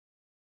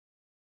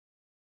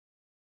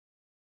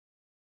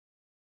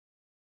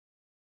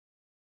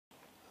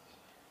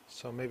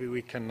So maybe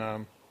we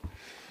can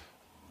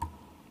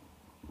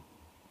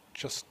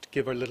just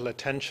give a little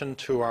attention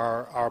to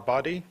our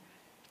body.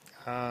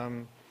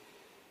 Find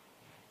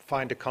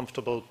a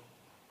comfortable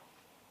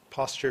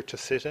posture to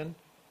sit in.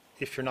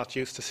 If you're not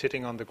used to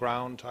sitting on the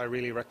ground, I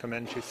really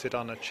recommend you sit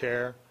on a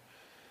chair.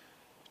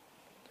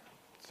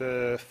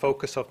 The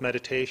focus of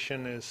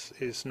meditation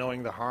is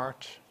knowing the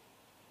heart.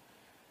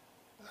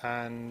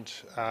 And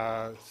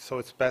so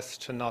it's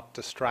best to not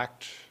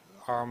distract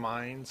our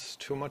minds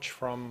too much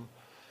from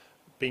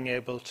being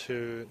able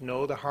to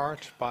know the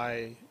heart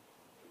by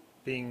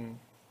being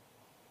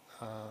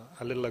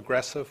a little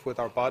aggressive with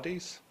our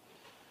bodies.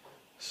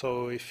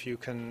 So if you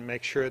can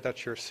make sure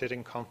that you're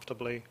sitting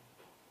comfortably.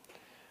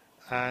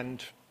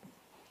 And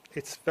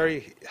it's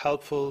very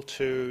helpful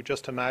to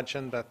just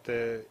imagine that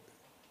the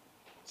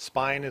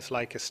spine is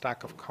like a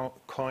stack of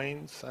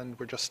coins, and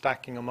we're just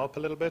stacking them up a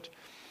little bit.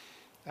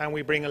 And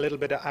we bring a little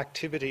bit of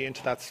activity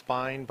into that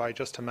spine by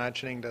just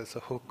imagining there's a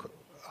hook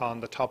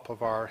on the top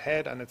of our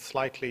head, and it's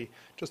slightly,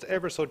 just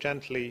ever so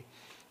gently,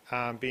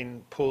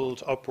 being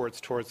pulled upwards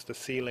towards the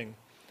ceiling.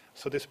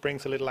 So this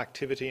brings a little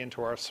activity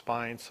into our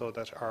spine so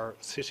that our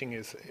sitting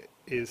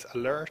is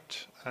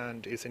alert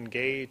and is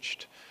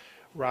engaged,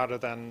 rather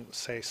than,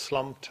 say,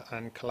 slumped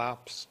and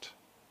collapsed.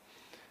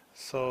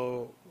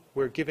 So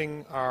we're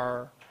giving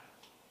our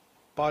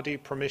body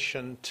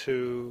permission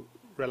to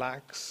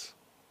relax.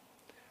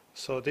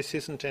 So this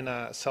isn't in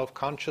a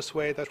self-conscious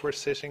way that we're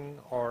sitting,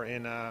 or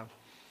in a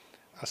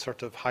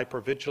sort of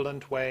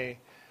hyper-vigilant way,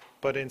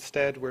 but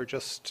instead we're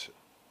just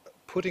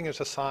putting it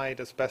aside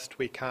as best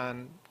we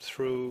can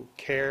through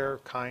care,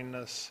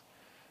 kindness,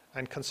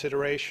 and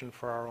consideration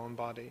for our own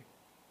body.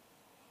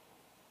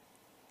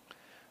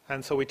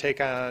 And so we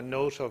take a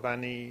note of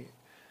any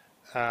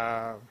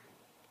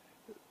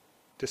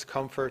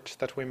discomfort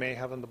that we may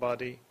have in the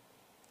body,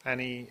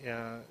 any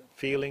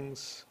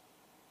feelings.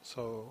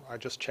 So I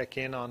just check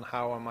in on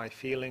how am I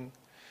feeling,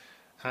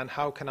 and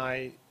how can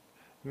I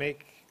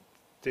make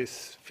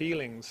these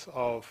feelings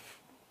of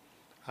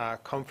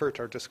comfort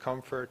or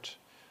discomfort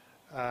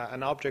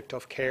an object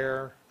of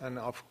care and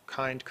of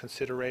kind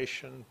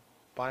consideration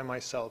by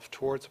myself,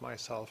 towards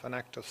myself, an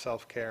act of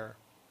self-care.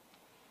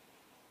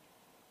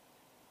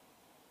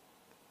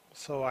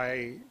 So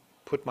I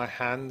put my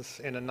hands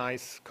in a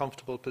nice,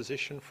 comfortable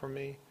position for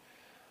me,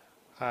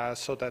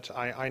 so that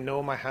I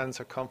know my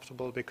hands are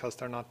comfortable because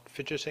they're not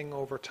fidgeting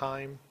over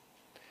time.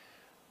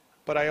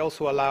 But I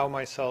also allow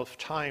myself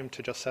time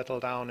to just settle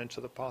down into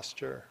the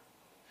posture.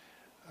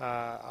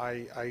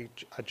 I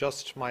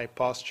adjust my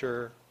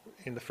posture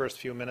in the first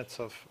few minutes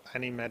of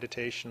any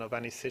meditation, of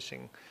any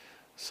sitting,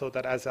 so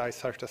that as I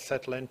start to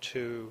settle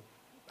into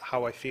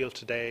how I feel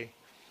today,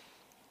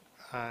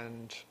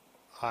 and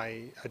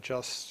I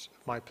adjust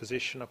my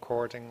position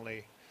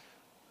accordingly,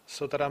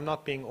 so that I'm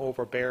not being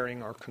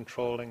overbearing or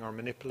controlling or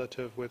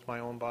manipulative with my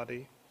own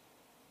body.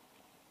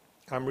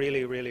 I'm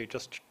really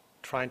just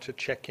trying to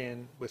check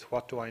in with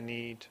what do I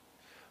need,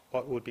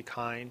 what would be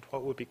kind,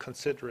 what would be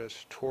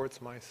considerate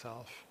towards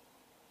myself.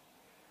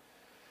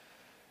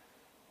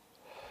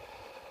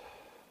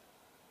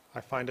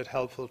 I find it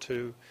helpful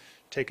to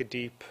take a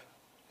deep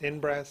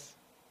in-breath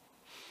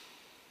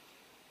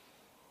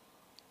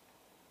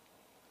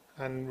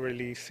and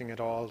releasing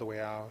it all the way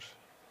out.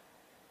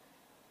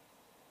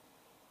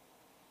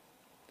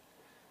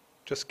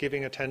 Just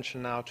giving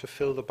attention now to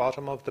fill the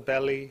bottom of the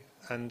belly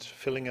and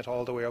filling it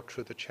all the way up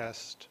through the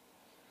chest.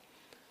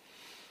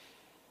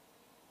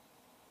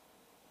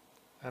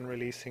 And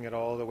releasing it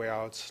all the way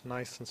out,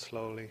 nice and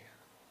slowly.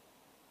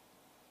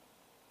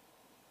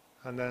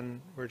 And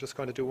then we're just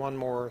going to do one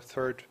more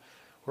third,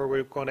 where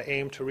we're going to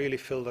aim to really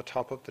fill the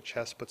top of the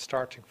chest, but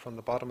starting from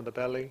the bottom of the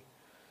belly,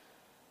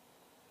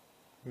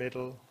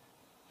 middle,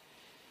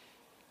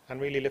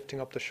 and really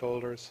lifting up the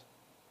shoulders,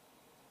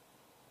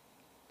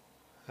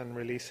 and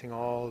releasing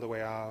all the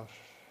way out.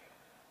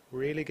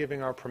 Really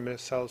giving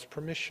ourselves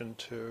permission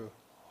to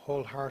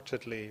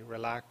wholeheartedly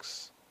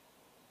relax.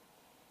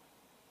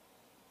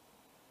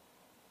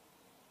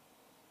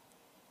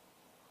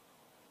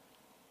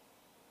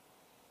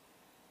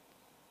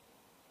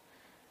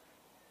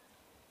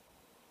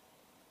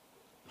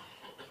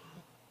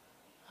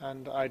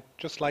 And I'd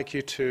just like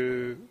you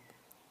to,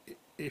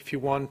 if you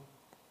want,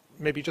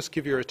 maybe just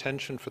give your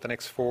attention for the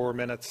next 4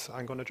 minutes.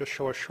 I'm going to just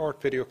show a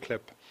short video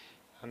clip,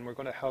 and we're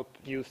going to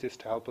use this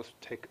to help us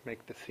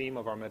make the theme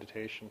of our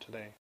meditation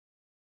today.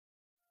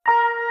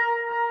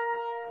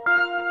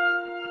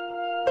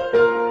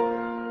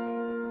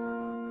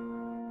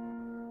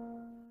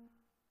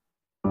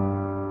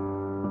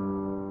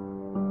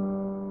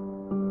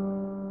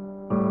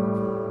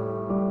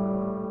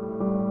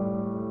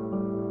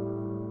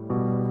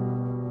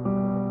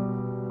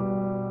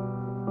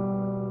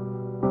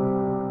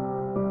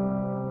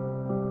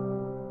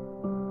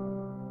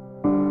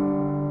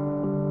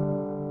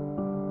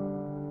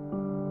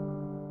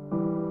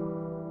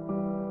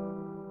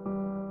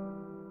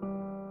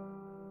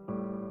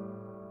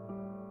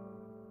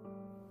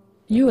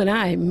 You and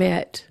I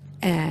met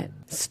at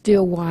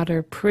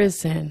Stillwater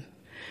Prison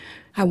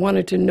I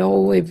wanted to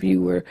know if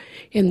you were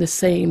in the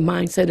same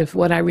mindset of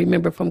what I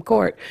remember from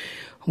court,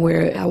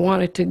 where I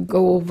wanted to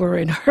go over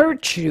and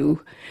hurt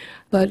you,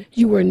 but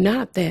you were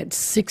not that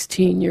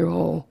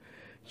 16-year-old.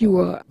 You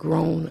were a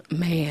grown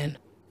man.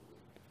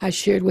 I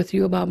shared with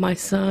you about my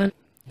son.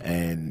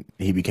 And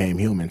he became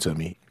human to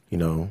me. You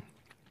know,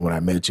 when I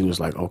met you, it was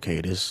like,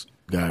 okay, this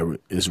guy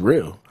is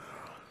real.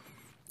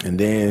 And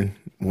then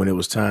when it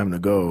was time to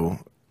go,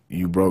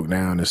 you broke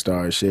down and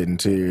started shedding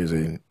tears,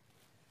 and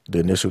the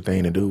initial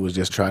thing to do was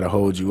just try to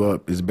hold you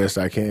up as best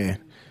I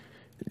can.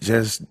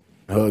 Just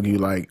hug you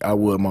like I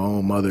would my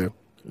own mother,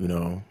 you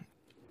know.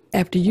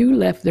 After you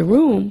left the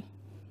room,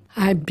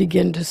 I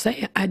began to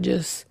say, I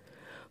just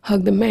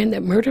hugged the man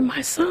that murdered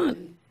my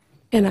son.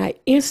 And I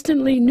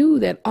instantly knew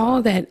that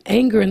all that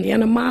anger and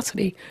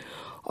animosity,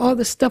 all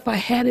the stuff I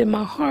had in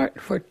my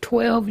heart for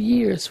 12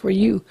 years for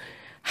you,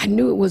 I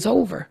knew it was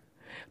over,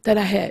 that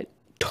I had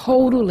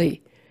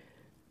totally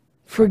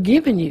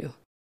forgiven you.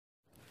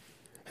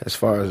 As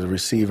far as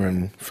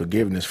receiving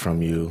forgiveness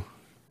from you,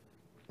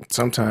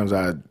 sometimes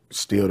I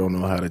still don't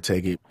know how to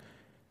take it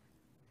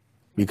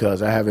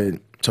because I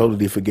haven't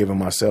totally forgiven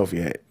myself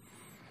yet.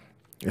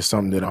 It's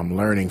something that I'm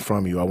learning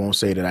from you. I won't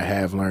say that I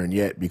have learned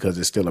yet because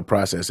it's still a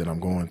process that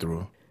I'm going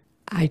through.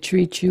 I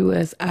treat you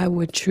as I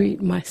would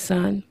treat my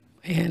son,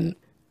 and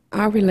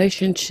our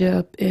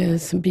relationship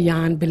is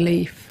beyond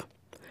belief.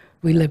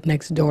 We live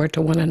next door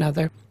to one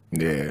another.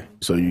 Yeah,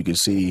 so you can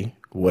see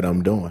what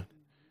I'm doing,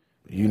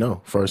 you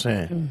know,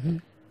 firsthand. Mm-hmm.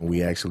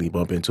 We actually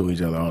bump into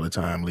each other all the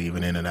time,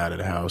 leaving in and out of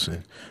the house.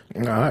 And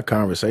you know, our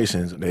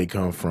conversations, they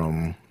come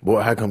from,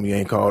 boy, how come you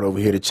ain't called over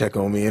here to check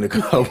on me in a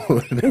couple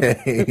of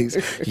days?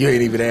 You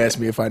ain't even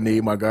asked me if I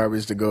need my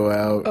garbage to go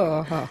out.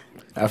 Uh-huh.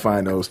 I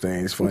find those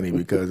things funny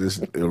because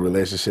it's a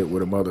relationship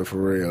with a mother for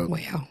real.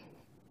 Well,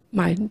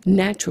 my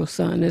natural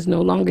son is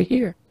no longer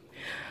here.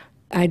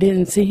 I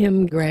didn't see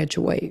him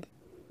graduate.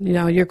 You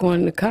know, you're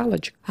going to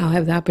college. I'll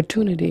have the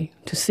opportunity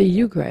to see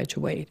you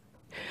graduate.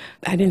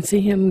 I didn't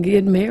see him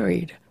get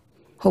married.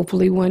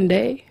 Hopefully one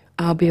day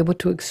I'll be able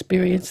to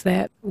experience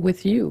that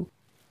with you.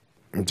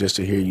 Just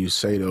to hear you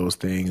say those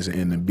things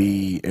and to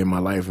be in my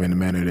life in the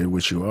manner in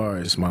which you are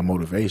is my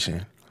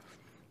motivation.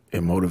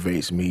 It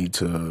motivates me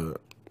to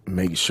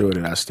make sure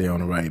that I stay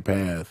on the right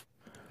path.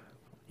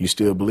 You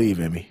still believe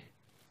in me.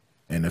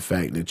 And the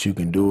fact that you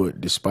can do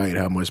it despite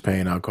how much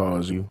pain I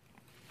cause you,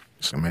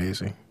 it's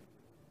amazing.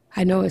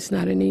 I know it's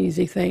not an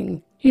easy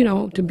thing, you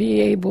know, to be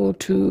able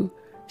to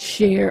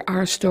share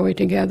our story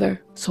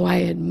together. So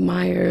I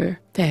admire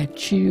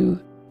that you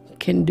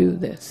can do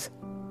this.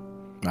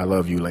 I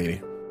love you,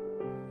 lady.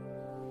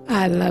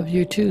 I love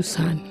you too,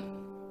 son.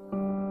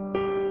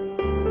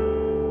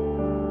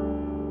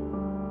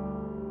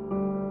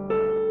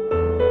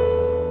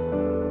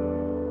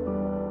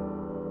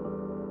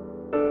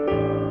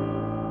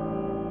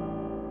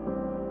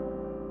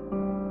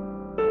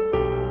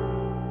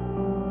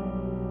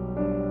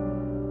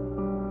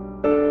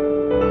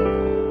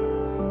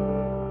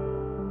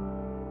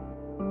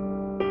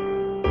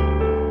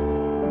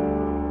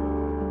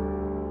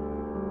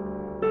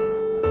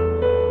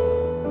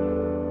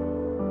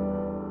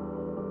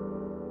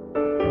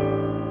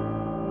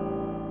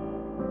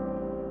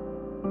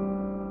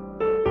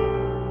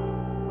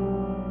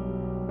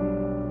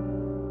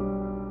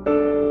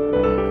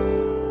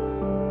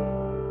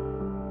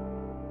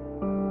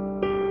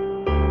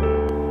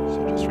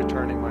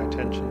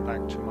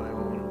 Back to my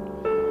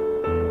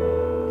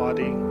own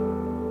body,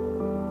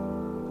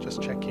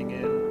 just checking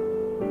in.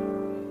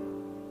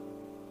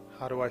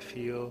 How do I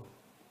feel?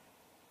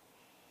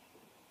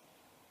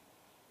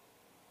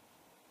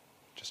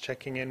 Just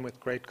checking in with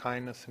great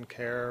kindness and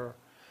care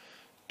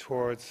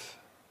towards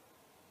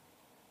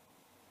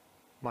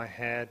my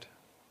head,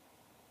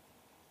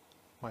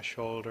 my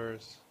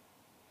shoulders,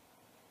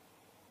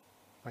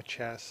 my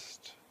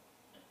chest,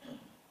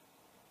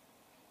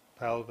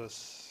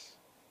 pelvis,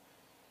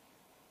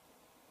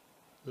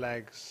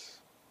 legs,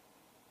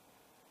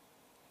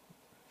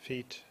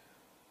 feet.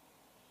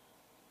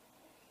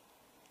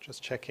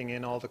 Just checking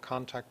in all the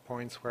contact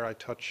points where I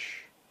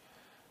touch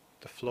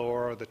the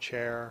floor or the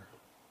chair,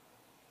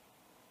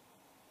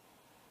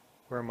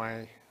 where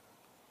my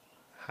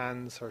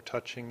hands are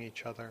touching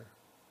each other.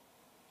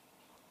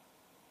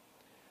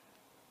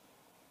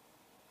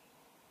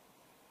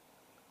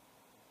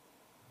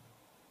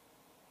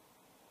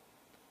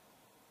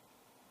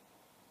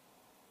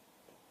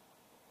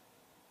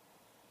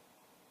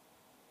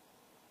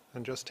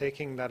 And just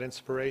taking that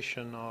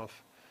inspiration of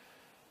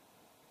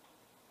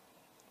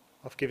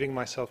giving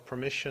myself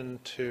permission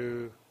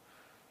to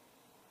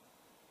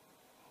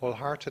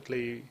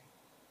wholeheartedly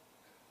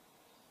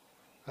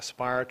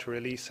aspire to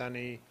release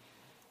any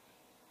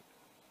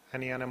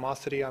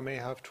animosity I may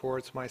have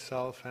towards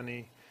myself,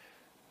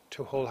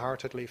 to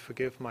wholeheartedly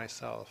forgive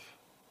myself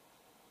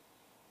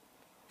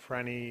for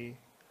any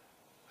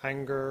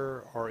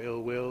anger or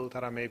ill will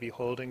that I may be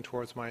holding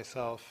towards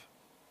myself.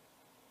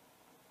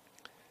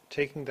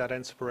 Taking that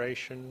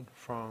inspiration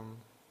from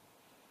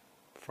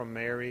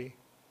Mary,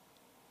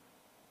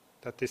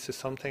 that this is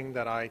something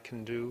that I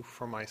can do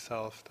for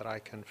myself, that I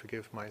can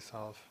forgive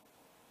myself.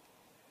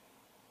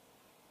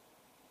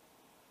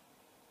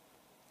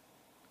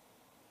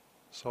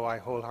 So I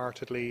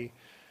wholeheartedly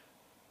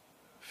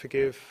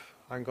forgive.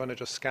 I'm going to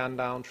just scan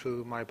down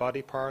through my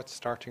body parts,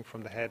 starting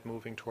from the head,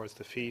 moving towards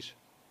the feet.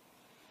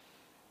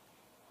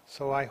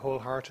 So I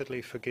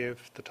wholeheartedly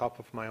forgive the top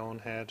of my own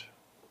head.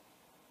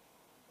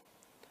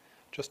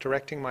 Just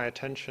directing my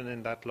attention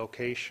in that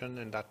location,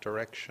 in that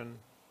direction.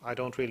 I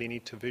don't really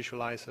need to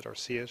visualize it or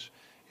see it.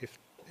 If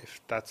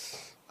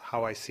that's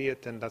how I see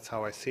it, then that's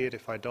how I see it.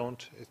 If I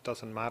don't, it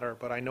doesn't matter.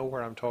 But I know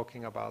where I'm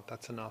talking about.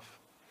 That's enough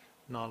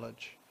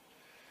knowledge.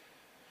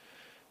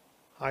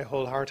 I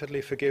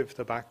wholeheartedly forgive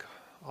the back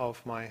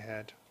of my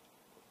head.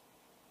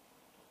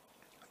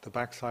 The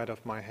backside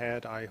of my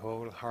head, I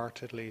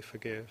wholeheartedly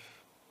forgive.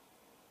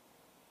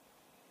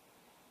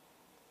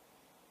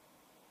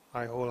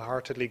 I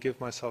wholeheartedly give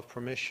myself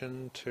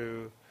permission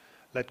to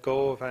let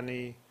go of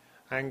any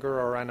anger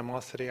or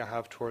animosity I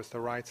have towards the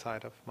right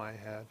side of my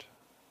head.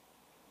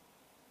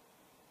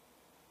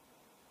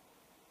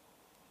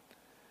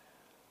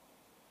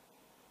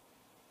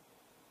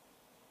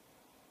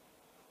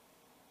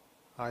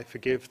 I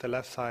forgive the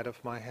left side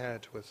of my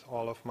head with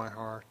all of my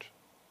heart.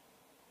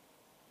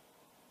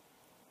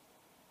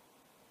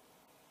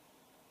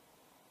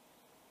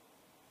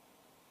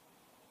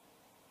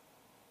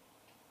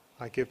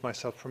 I give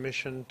myself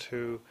permission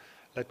to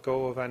let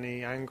go of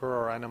any anger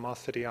or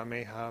animosity I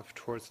may have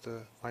towards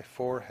my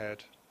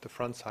forehead, the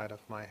front side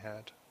of my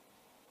head.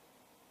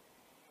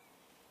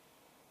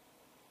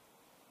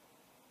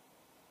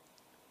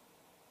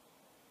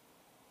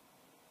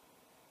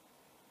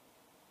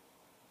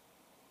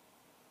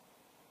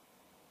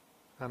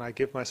 And I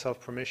give myself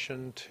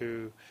permission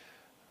to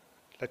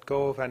let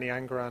go of any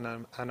anger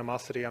and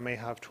animosity I may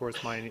have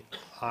towards my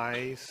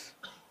eyes.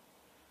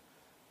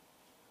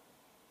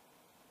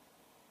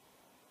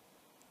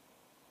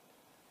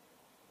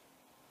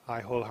 I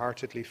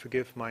wholeheartedly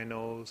forgive my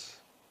nose.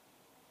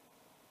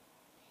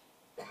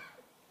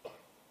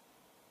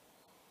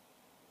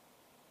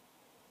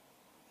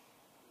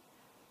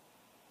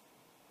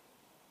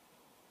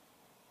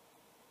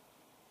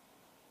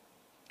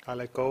 I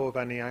let go of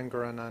any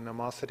anger and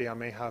animosity I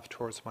may have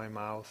towards my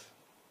mouth.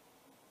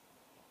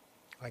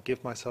 I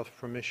give myself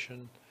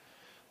permission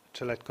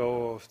to let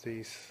go of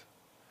these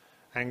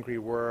angry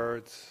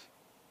words,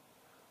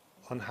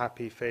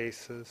 unhappy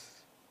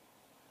faces,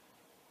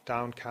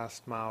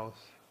 downcast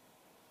mouth,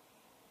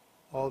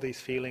 all these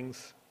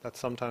feelings that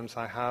sometimes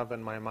I have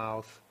in my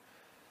mouth.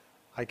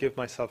 I give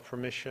myself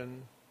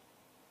permission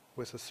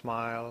with a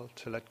smile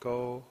to let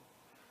go,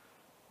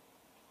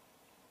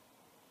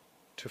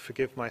 to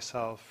forgive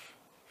myself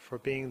for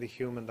being the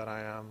human that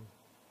I am.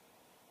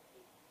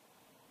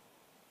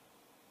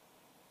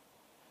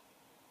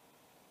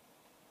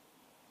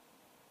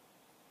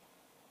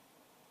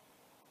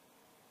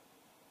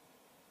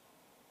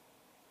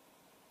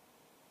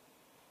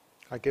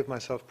 I give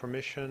myself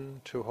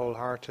permission to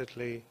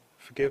wholeheartedly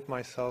forgive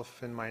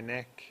myself in my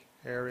neck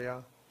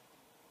area.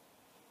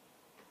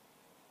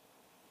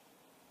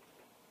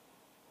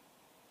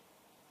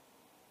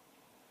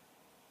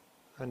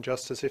 And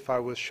just as if I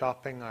was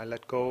shopping, I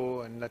let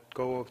go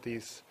of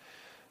these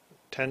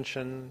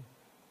tension,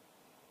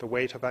 the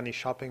weight of any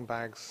shopping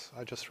bags.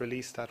 I just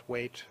release that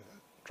weight,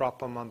 drop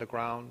them on the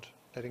ground,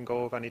 letting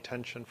go of any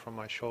tension from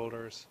my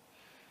shoulders.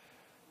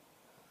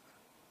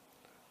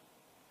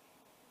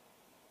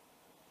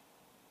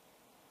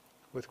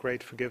 With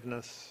great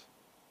forgiveness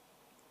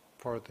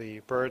for the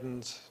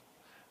burdens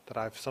that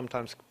I've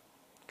sometimes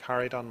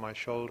carried on my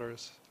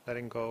shoulders,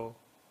 letting go,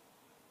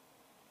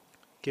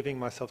 giving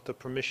myself the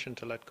permission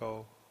to let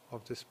go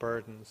of these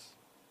burdens.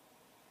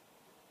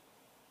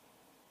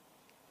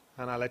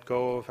 And I let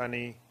go of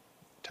any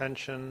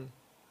tension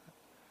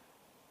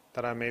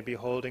that I may be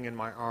holding in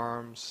my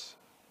arms,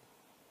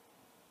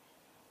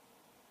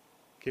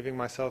 giving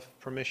myself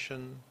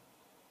permission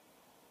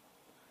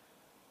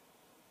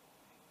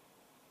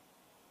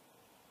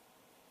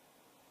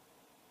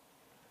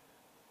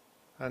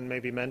and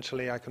maybe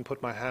mentally I can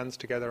put my hands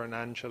together in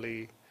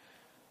Anjali,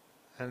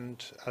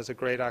 and as a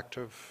great act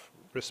of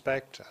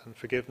respect and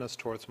forgiveness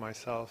towards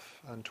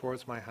myself and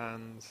towards my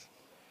hands,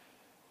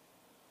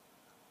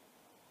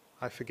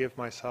 I forgive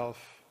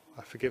myself,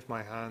 I forgive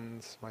my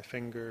hands, my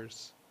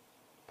fingers,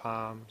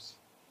 palms.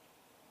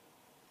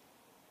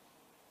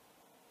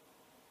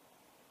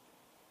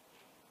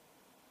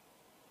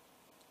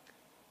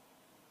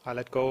 I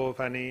let go of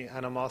any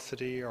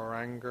animosity or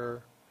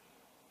anger.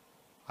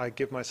 I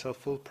give myself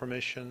full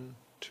permission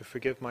to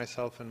forgive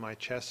myself in my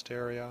chest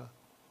area,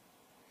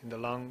 in the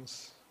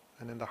lungs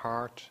and in the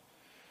heart,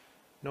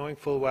 knowing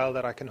full well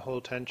that I can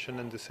hold tension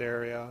in this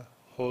area,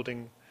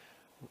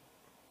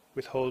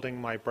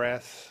 withholding my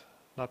breath,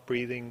 not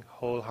breathing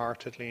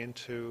wholeheartedly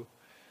into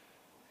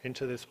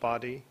this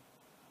body.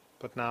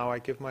 But now I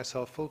give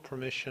myself full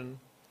permission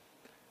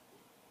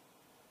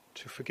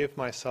to forgive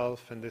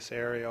myself in this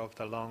area of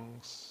the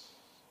lungs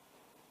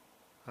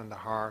and the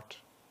heart.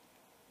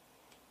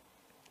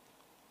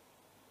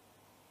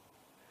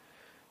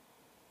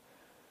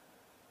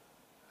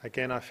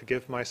 Again, I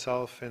forgive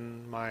myself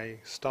in my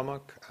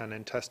stomach and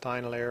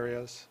intestinal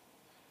areas.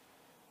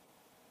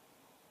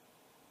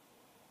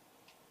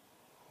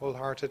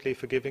 Wholeheartedly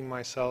forgiving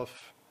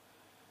myself,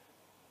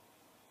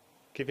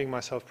 giving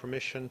myself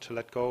permission to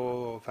let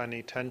go of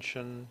any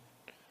tension,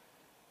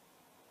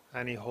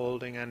 any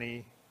holding,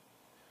 any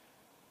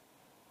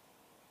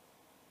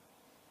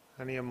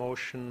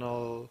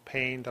emotional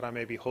pain that I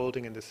may be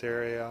holding in this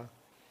area.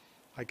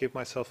 I give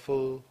myself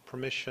full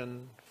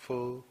permission,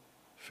 full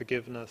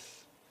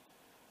forgiveness.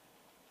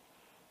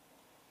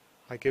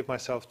 I give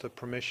myself the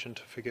permission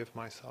to forgive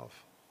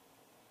myself.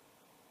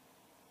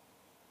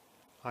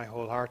 I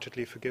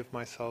wholeheartedly forgive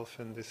myself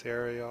in this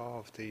area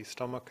of the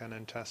stomach and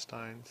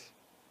intestines.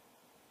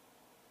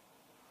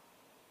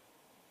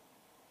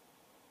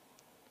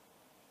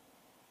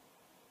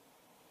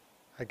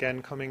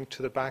 Again, coming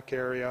to the back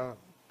area,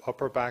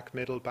 upper back,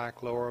 middle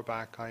back, lower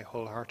back, I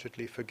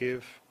wholeheartedly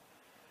forgive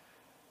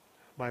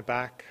my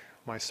back,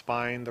 my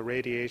spine, the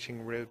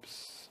radiating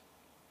ribs,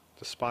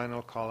 the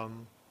spinal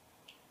column.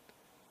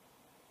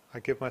 I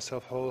give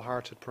myself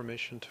wholehearted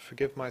permission to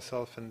forgive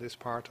myself in this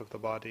part of the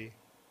body,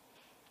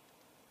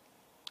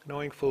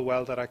 knowing full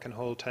well that I can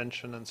hold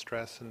tension and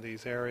stress in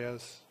these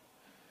areas.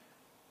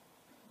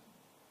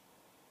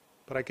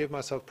 But I give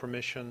myself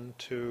permission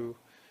to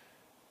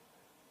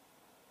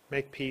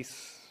make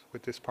peace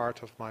with this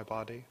part of my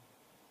body,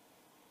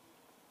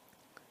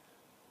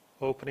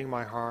 opening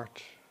my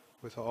heart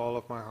with all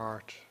of my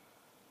heart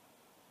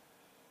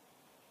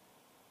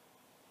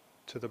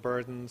to the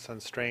burdens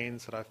and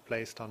strains that I've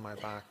placed on my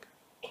back,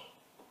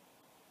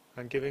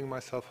 and giving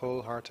myself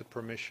wholehearted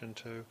permission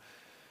to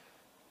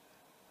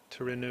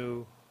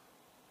renew.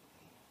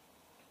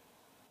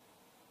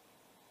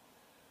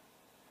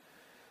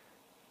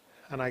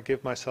 And I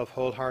give myself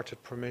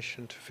wholehearted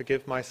permission to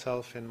forgive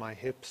myself in my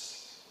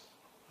hips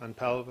and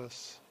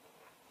pelvis.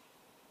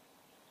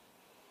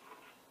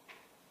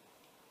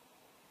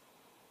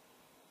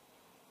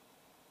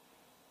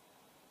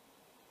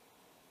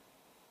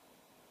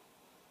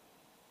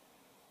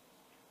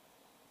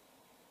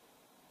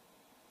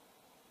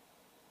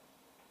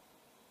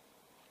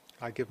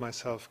 I give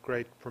myself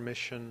great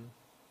permission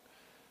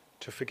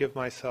to forgive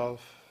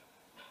myself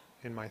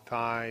in my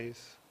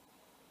thighs.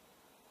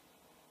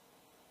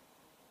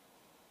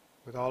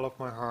 With all of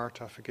my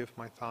heart, I forgive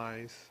my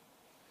thighs.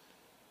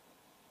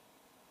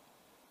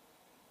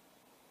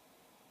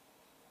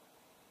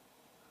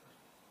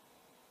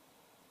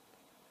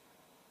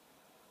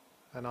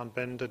 And on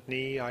bended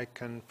knee, I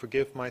can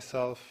forgive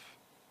myself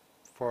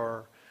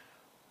for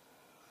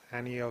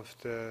any of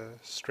the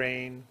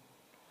strain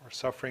or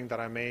suffering that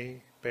I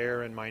may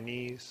bear in my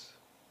knees.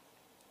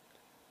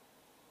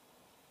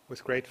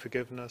 With great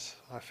forgiveness,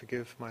 I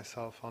forgive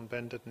myself on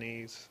bended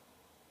knees.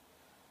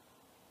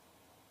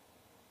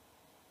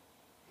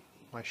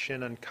 My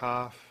shin and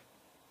calf,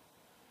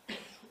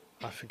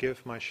 I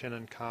forgive my shin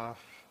and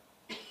calf.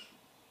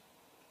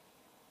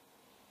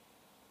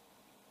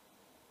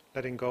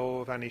 Letting go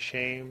of any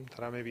shame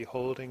that I may be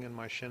holding in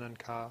my shin and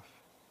calf,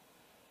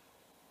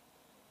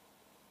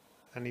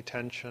 any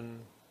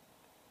tension.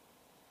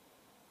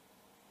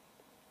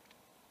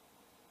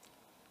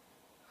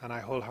 And I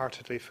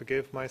wholeheartedly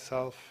forgive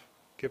myself,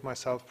 give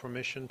myself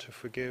permission to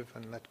forgive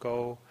and let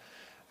go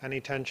any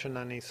tension,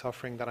 any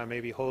suffering that I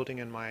may be holding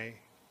in my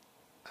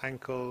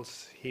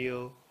ankles,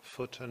 heel,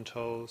 foot and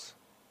toes.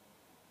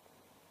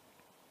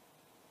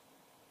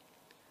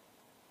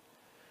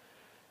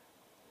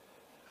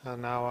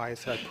 And now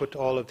as I put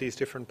all of these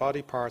different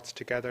body parts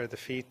together, the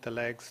feet, the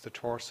legs, the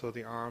torso,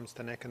 the arms,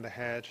 the neck and the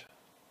head,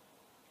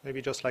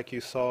 maybe just like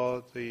you saw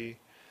the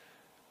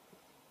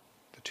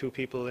two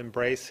people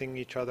embracing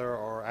each other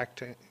or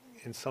acting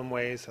in some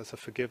ways as a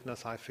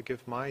forgiveness, I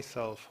forgive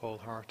myself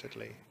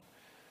wholeheartedly.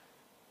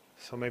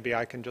 So maybe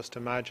I can just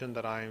imagine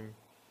that I'm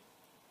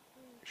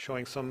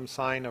showing some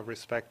sign of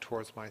respect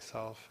towards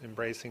myself,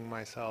 embracing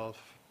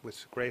myself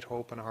with great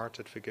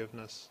open-hearted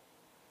forgiveness.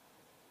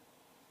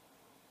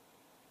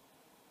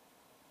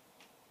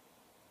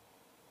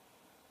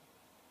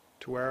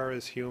 To err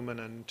is human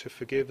and to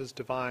forgive is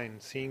divine,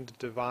 seeing the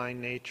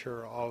divine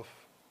nature of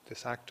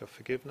this act of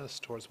forgiveness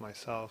towards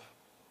myself,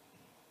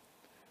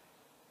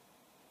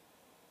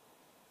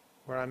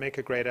 where I make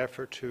a great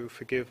effort to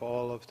forgive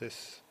all of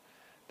this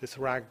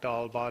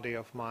ragdoll body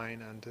of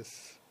mine and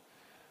this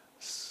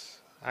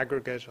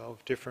aggregate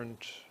of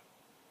different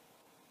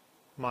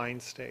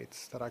mind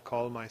states that I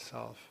call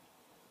myself.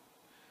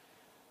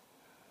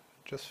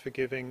 Just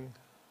forgiving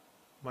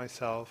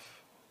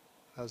myself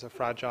as a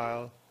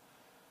fragile,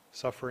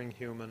 suffering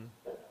human.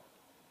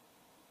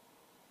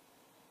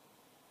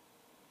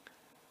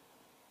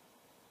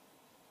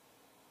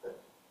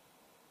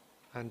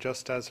 And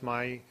just as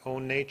my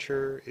own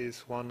nature is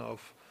one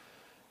of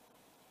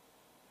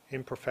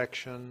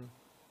imperfection,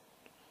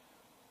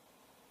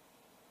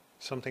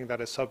 something that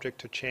is subject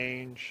to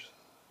change,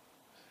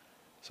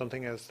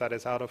 something that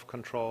is out of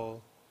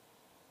control,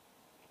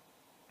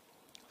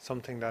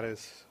 something that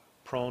is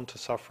prone to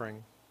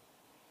suffering,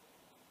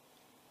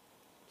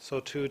 so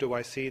too do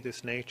I see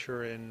this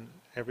nature in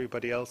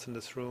everybody else in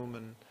this room,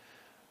 and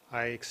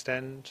I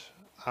extend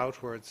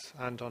outwards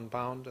and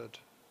unbounded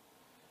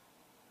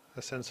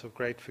a sense of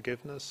great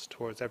forgiveness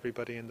towards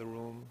everybody in the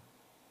room.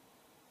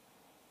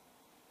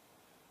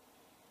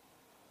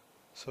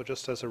 So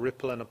just as a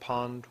ripple in a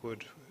pond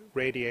would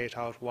radiate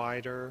out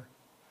wider,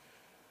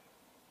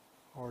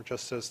 or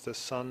just as the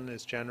sun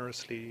is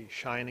generously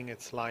shining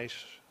its light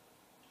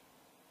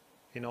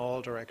in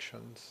all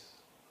directions,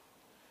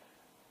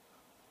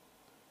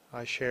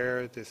 I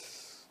share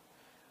this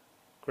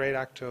great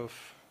act of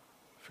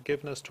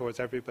forgiveness towards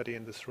everybody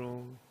in this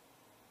room.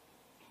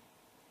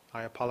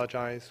 I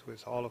apologize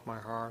with all of my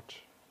heart,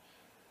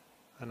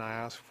 and I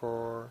ask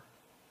for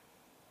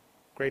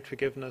great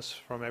forgiveness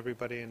from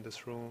everybody in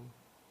this room.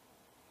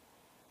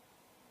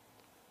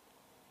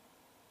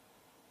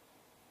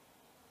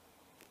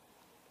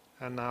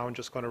 And now I'm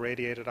just going to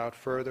radiate it out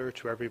further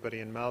to everybody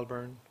in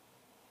Melbourne.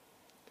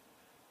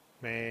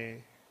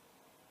 May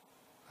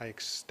I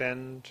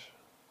extend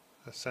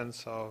a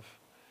sense of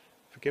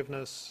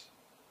forgiveness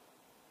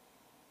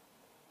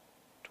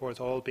towards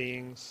all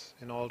beings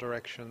in all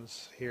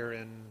directions here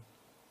in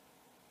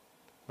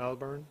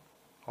Melbourne,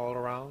 all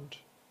around.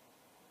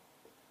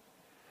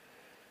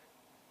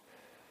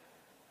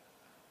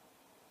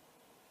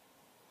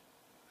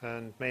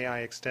 And may I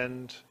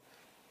extend,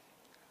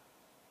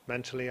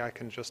 mentally I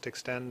can just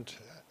extend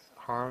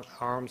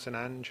arms in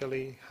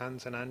Anjali,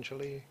 hands in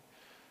Anjali,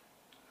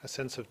 a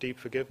sense of deep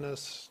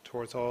forgiveness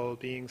towards all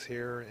beings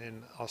here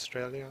in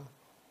Australia.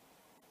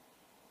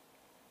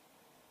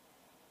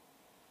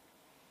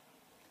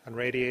 And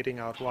radiating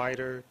out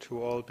wider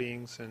to all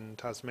beings in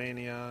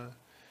Tasmania,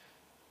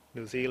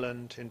 New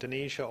Zealand,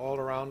 Indonesia, all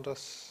around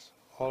us,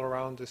 all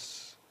around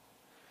this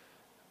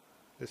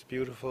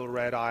beautiful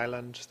red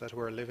island that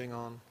we're living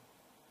on,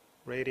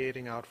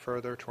 radiating out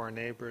further to our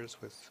neighbours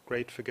with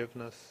great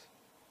forgiveness.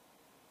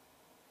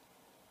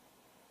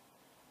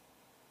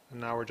 And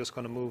now we're just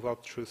going to move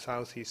up through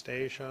Southeast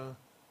Asia,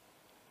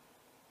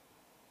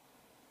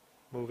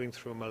 moving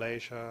through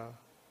Malaysia,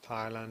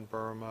 Thailand,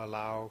 Burma,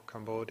 Laos,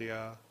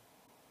 Cambodia,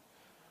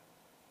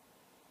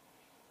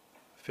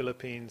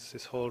 Philippines,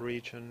 this whole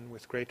region,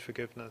 with great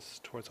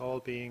forgiveness towards all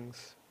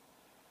beings.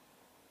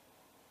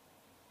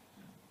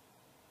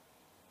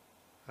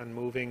 And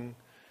moving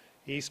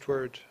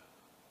eastward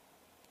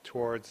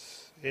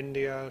towards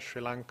India,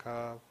 Sri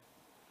Lanka,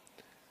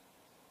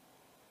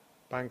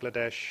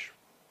 Bangladesh,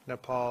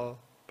 Nepal,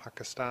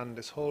 Pakistan,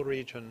 this whole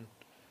region,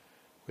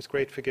 with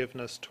great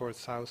forgiveness towards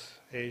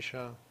South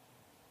Asia.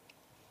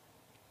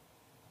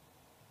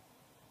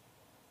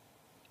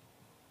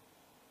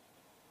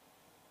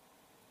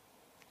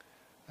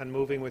 And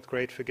moving with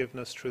great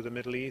forgiveness through the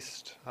Middle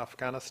East,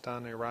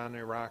 Afghanistan, Iran,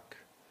 Iraq,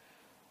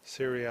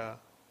 Syria,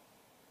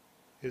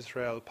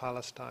 Israel,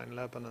 Palestine,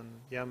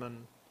 Lebanon,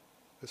 Yemen,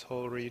 this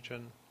whole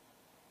region.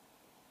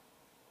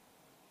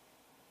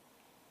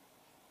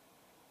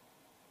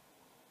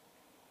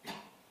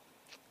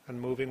 And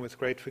moving with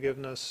great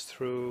forgiveness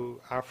through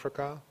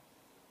Africa,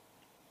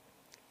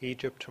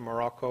 Egypt to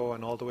Morocco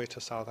and all the way to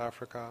South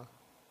Africa,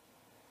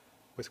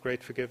 with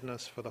great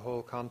forgiveness for the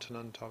whole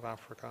continent of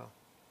Africa.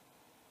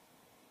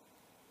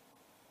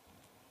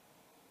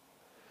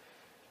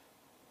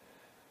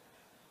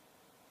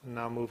 And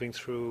now moving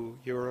through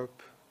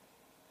Europe,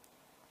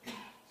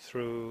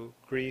 through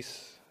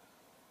Greece,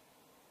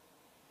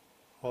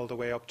 all the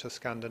way up to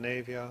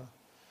Scandinavia,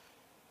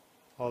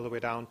 all the way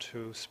down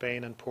to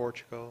Spain and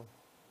Portugal,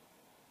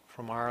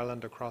 from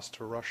Ireland across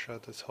to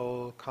Russia, this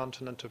whole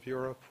continent of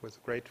Europe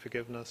with great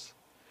forgiveness.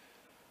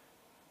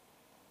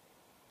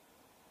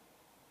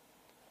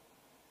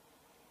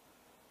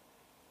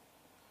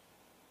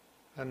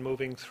 And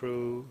moving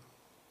through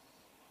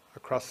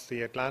across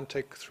the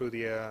Atlantic, through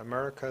the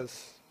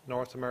Americas,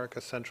 North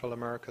America, Central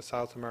America,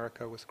 South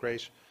America, with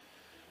great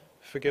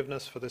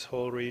forgiveness for this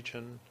whole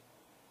region.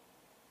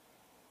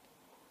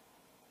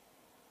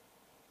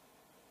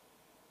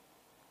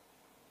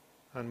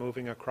 And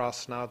moving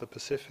across now the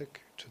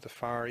Pacific to the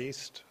Far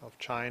East of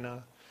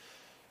China,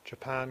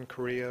 Japan,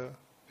 Korea,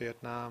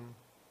 Vietnam,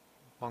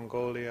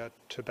 Mongolia,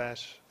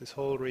 Tibet, this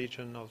whole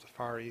region of the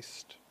Far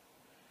East,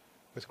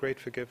 with great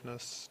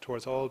forgiveness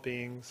towards all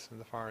beings in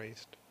the Far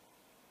East.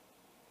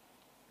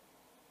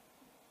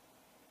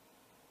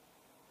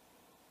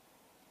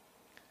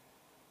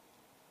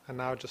 And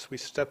now just we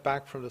step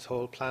back from this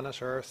whole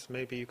planet Earth.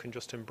 Maybe you can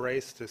just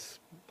embrace this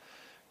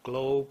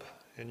globe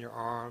in your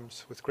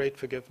arms with great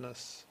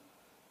forgiveness.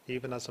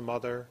 Even as a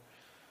mother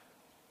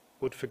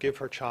would forgive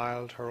her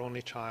child, her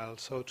only child,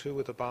 so too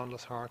with a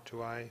boundless heart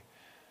do I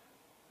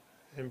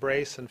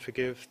embrace and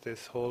forgive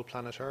this whole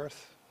planet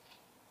Earth.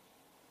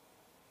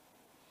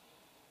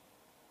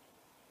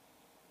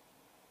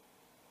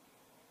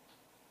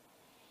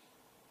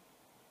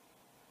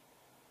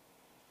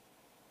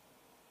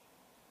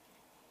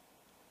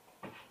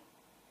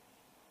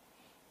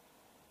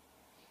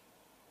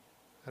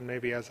 And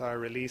maybe as I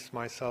release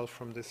myself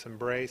from this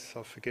embrace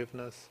of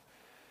forgiveness,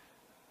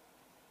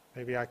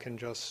 maybe I can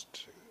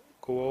just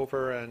go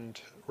over and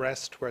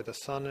rest where the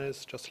sun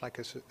is, just like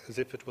as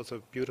if it was a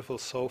beautiful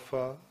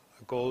sofa,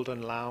 a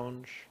golden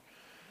lounge,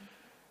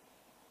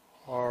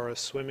 or a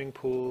swimming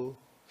pool,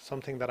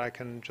 something that I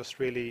can just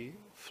really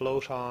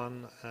float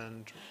on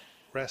and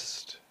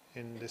rest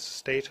in this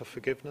state of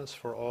forgiveness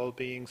for all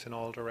beings in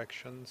all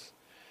directions,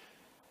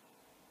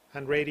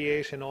 and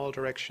radiate in all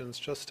directions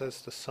just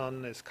as the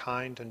sun is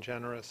kind and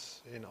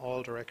generous in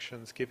all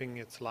directions, giving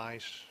its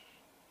light,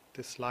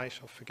 this light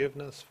of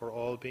forgiveness for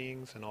all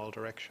beings in all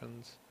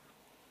directions,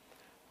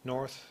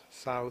 north,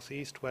 south,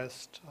 east,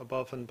 west,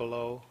 above and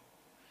below,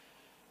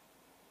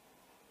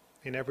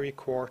 in every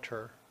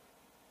quarter,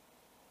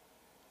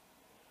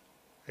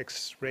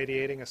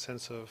 radiating a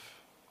sense of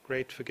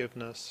great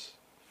forgiveness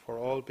for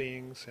all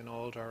beings in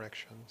all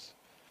directions.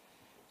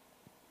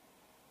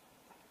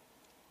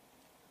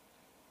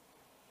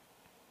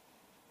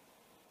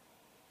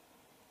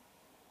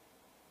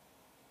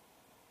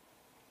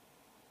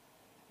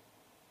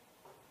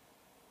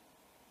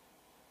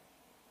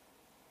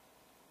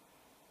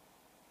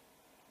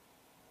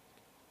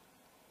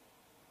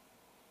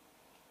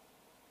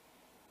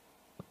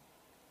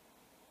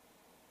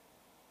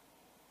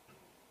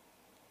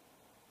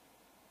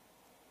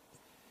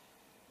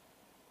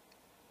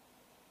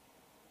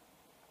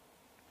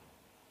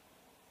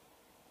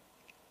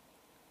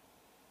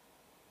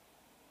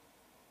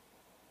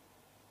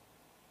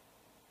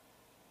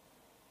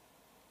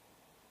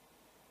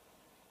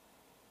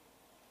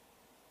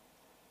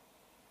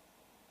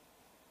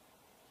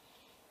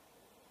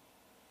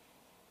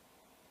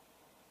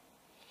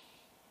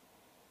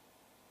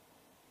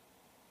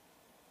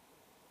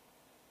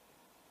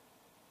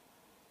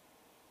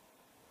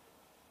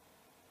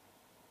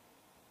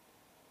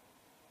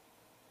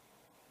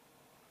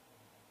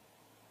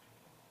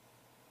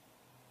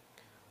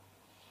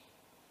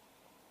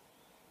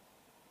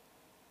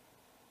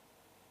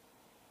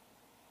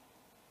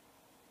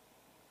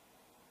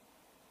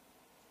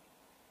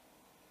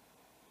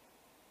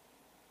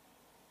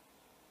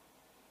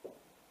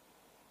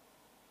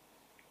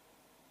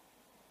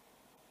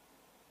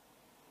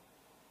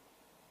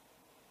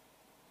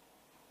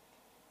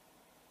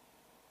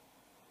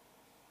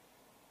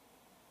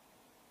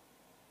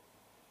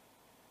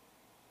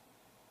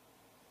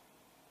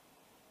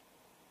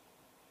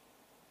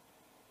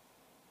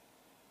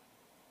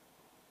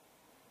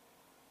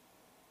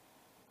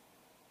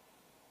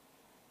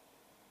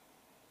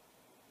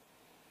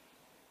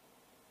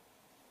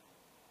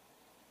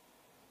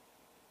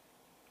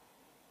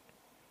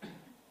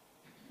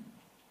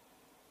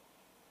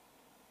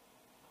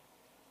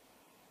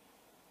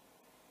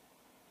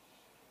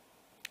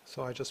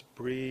 So I just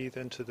breathe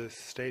into this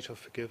state of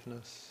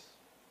forgiveness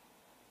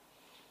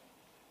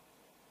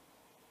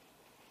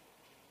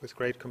with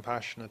great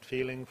compassionate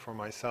feeling for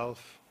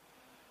myself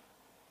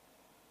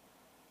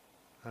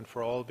and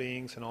for all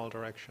beings in all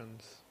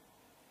directions,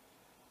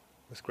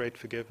 with great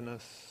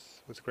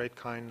forgiveness, with great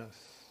kindness,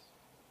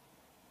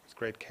 with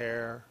great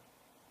care.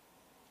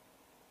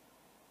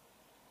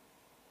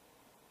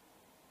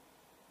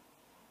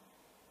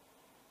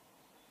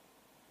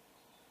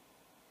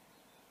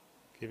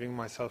 Giving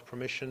myself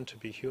permission to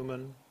be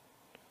human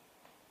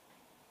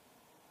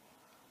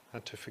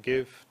and to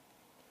forgive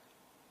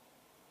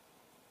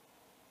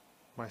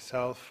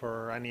myself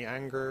for any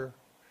anger,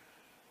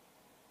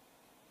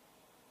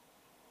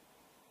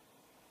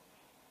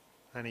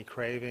 any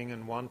craving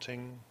and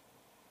wanting,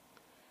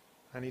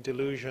 any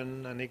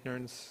delusion and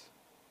ignorance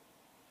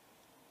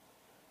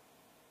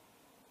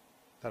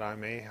that I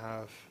may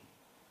have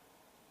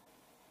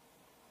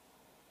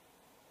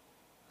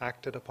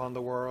acted upon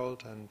the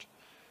world and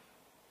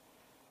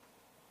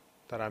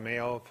that I may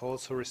have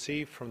also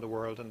received from the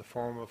world in the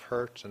form of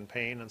hurt and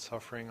pain and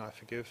suffering. I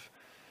forgive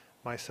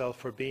myself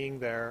for being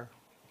there,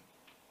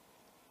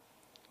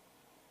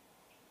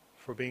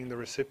 for being the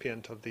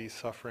recipient of these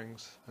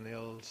sufferings and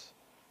ills.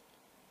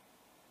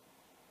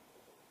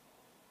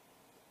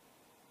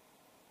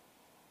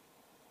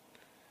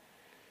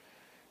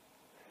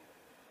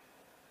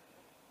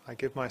 I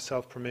give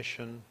myself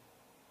permission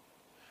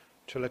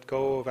to let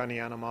go of any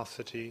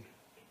animosity,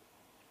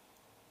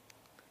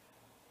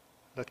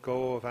 let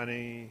go of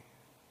any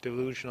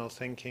delusional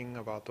thinking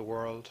about the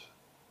world,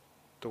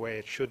 the way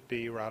it should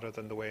be rather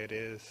than the way it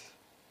is,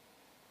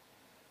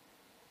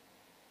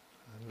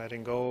 and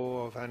letting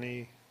go of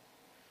any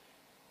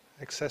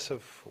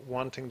excessive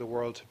wanting the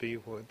world to be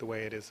the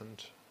way it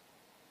isn't.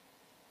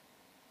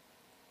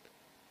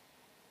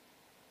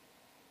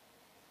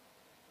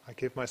 I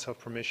give myself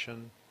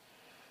permission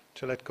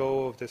to let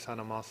go of this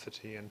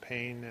animosity and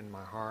pain in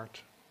my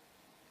heart,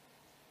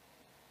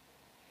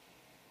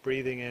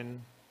 breathing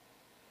in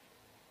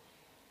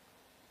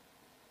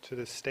to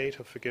this state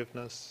of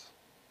forgiveness,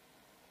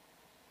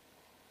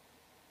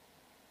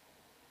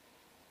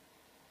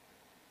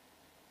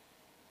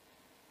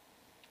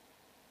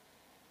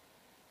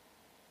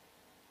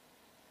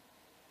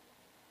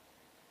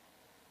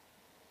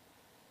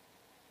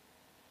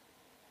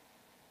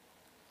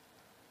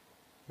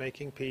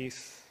 making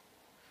peace,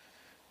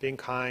 being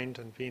kind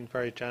and being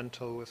very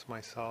gentle with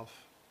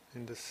myself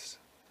in this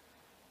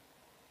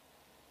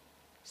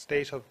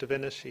state of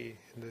divinity,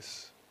 in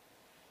this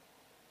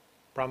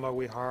Brahma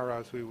Vihara,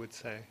 as we would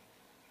say.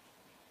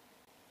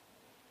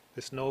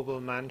 This noble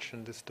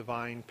mansion, this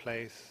divine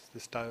place,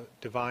 this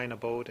divine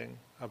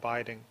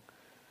abiding,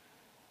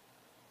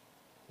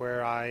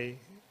 where I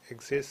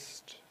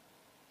exist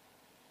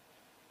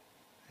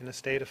in a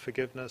state of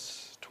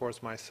forgiveness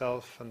towards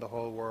myself and the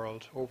whole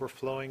world,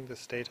 overflowing the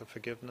state of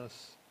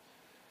forgiveness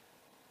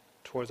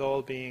towards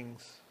all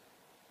beings.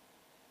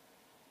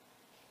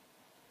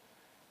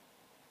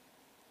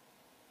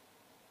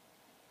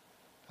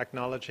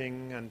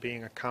 Acknowledging and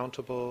being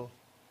accountable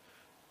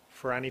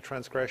for any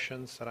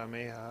transgressions that I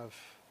may have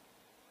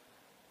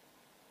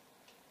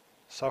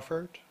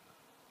suffered,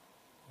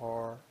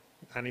 or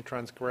any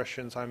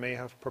transgressions I may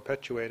have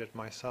perpetuated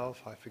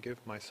myself. I forgive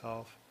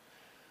myself.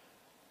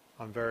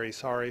 I'm very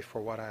sorry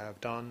for what I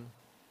have done.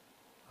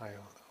 I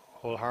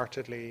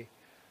wholeheartedly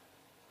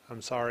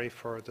am sorry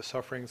for the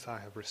sufferings I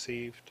have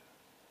received.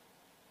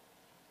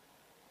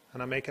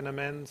 And I make an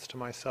amends to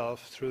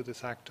myself through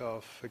this act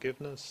of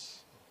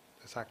forgiveness,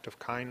 this act of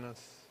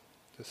kindness,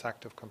 this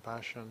act of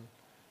compassion,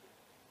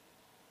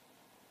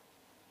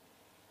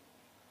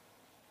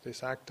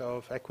 this act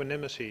of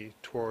equanimity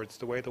towards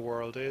the way the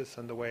world is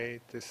and the way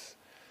this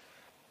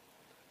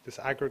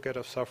aggregate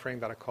of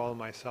suffering that I call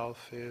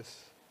myself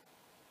is.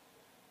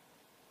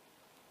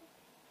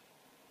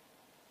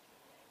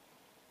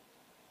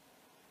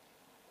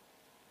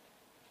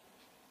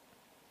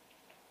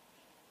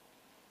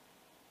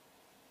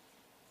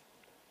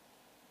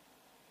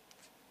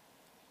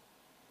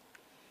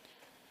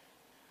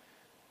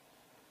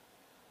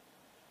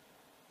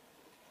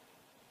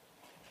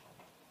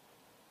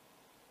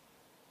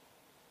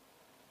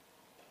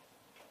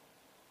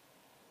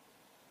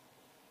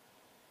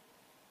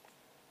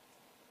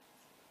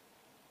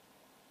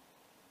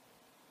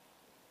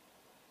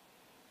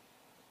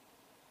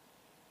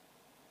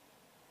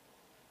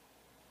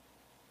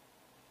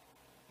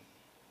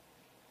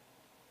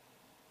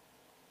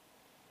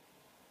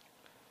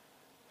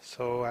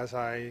 So as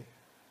I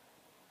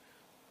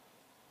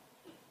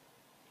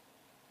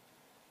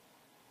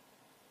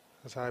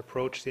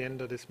approach the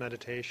end of this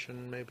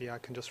meditation, maybe I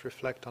can just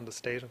reflect on the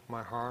state of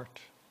my heart.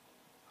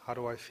 How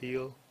do I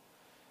feel?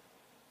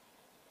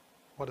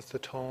 What is the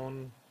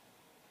tone?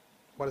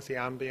 What is the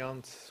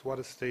ambience?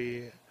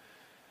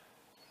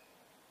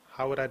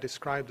 How would I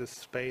describe this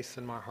space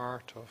in my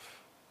heart of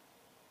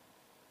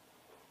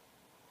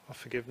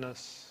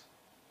forgiveness?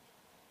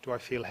 Do I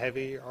feel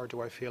heavy or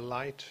do I feel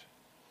light?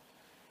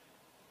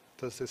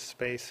 Does this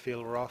space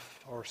feel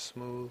rough or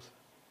smooth?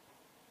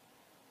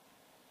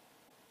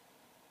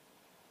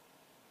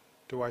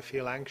 Do I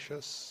feel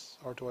anxious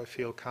or do I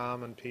feel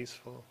calm and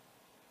peaceful?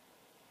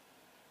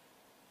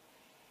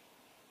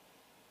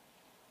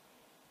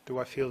 Do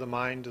I feel the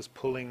mind is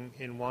pulling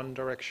in one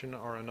direction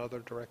or another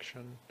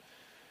direction?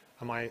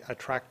 Am I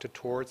attracted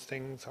towards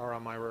things or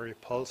am I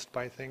repulsed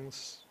by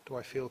things? Do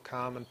I feel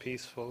calm and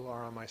peaceful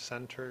or am I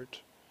centered?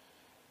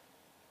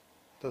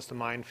 Does the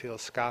mind feel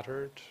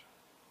scattered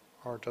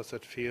or does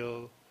it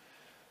feel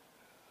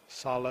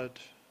solid?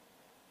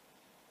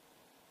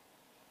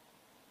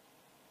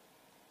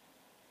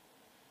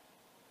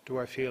 Do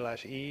I feel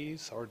at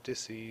ease or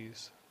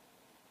dis-ease?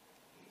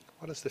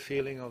 What is the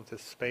feeling of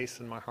this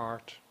space in my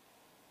heart?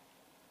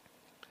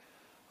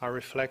 I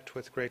reflect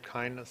with great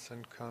kindness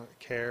and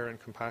care and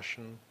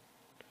compassion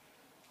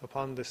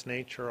upon this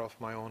nature of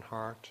my own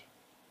heart,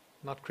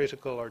 not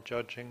critical or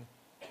judging,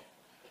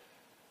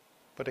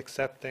 but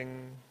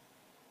accepting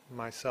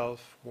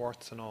myself,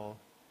 warts and all.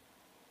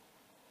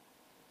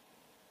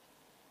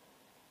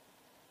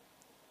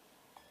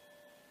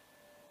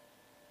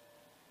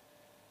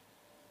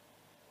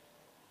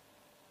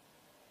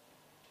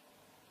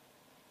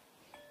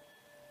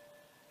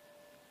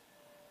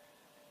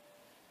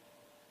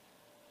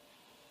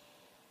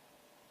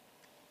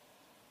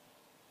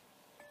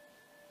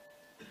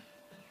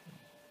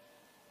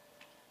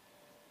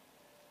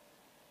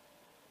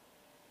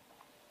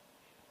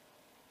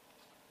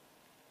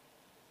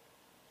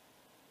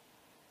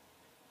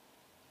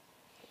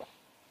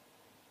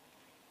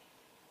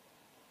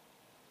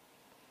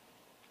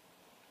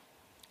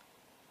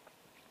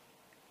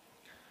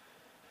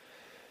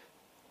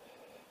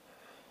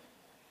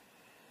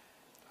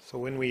 So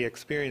when we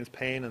experience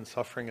pain and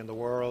suffering in the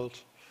world,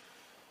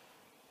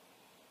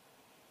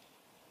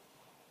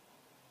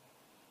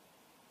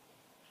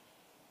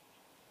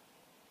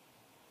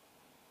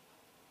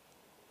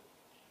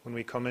 when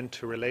we come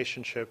into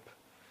relationship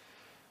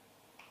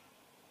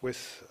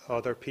with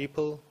other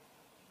people,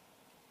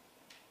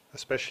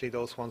 especially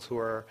those ones who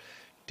are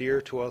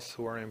dear to us,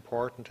 who are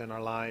important in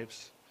our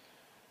lives,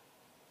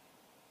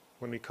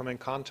 when we come in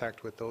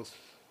contact with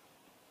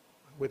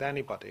with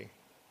anybody,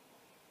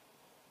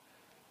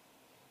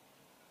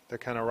 there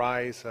can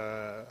arise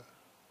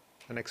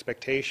an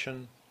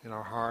expectation in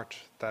our heart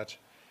that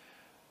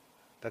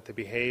they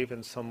behave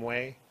in some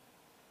way,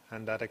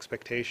 and that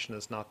expectation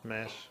is not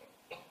met,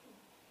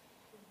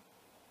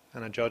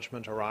 and a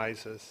judgment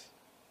arises.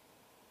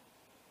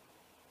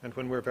 And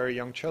when we're very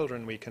young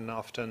children, we can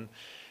often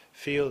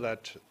feel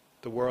that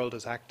the world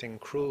is acting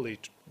cruelly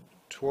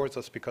towards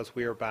us because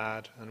we are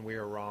bad and we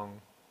are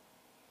wrong,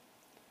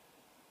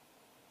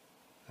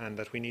 and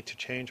that we need to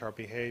change our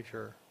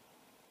behavior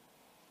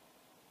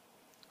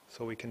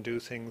so we can do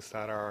things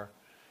that are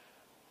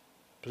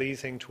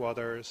pleasing to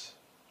others,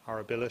 our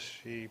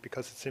ability,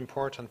 because it's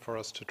important for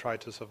us to try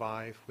to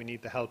survive. We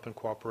need the help and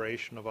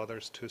cooperation of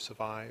others to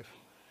survive.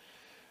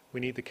 We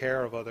need the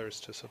care of others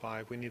to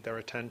survive. We need their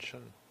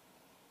attention.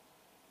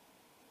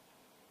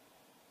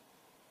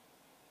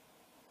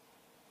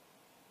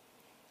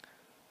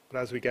 But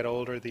as we get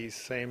older, these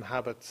same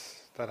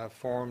habits that have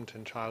formed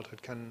in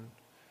childhood can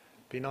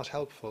be not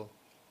helpful,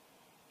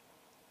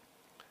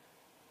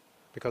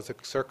 because the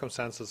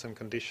circumstances and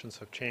conditions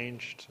have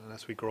changed, and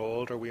as we grow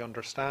older we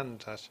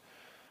understand that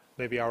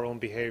maybe our own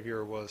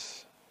behavior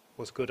was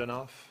good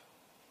enough.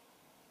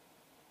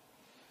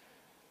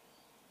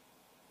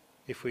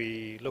 If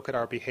we look at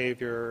our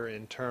behavior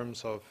in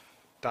terms of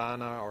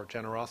dana or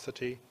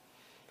generosity,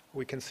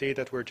 we can see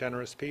that we're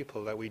generous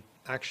people, that we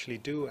actually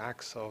do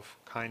acts of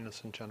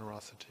kindness and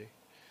generosity.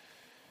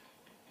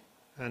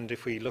 And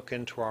if we look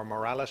into our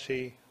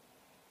morality,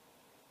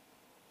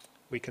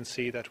 we can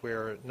see that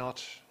we're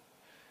not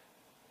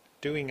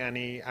doing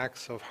any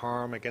acts of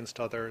harm against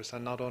others,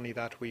 and not only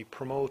that, we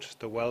promote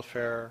the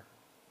welfare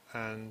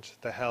and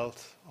the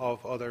health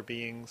of other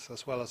beings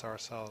as well as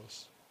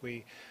ourselves.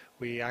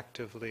 We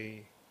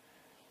actively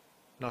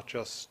not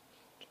just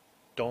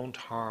don't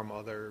harm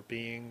other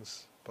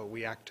beings, but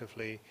we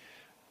actively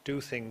do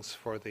things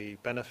for the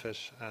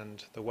benefit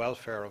and the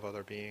welfare of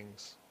other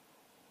beings.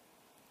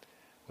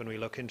 When we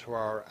look into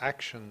our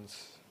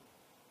actions,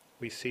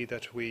 we see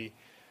that we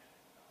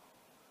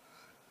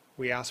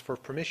ask for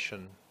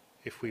permission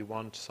if we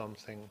want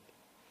something.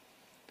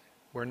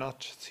 We're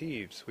not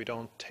thieves. We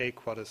don't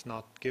take what is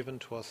not given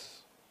to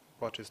us,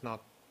 what is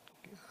not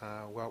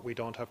what we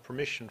don't have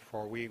permission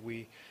for.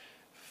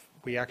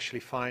 We actually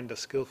find the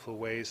skillful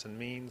ways and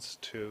means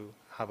to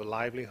have a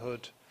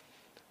livelihood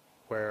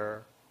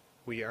where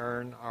we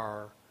earn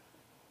our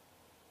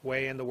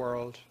way in the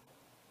world,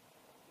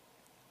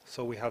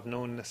 so we have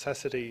no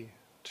necessity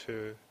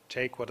to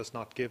take what is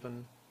not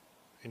given.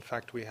 In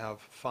fact, we have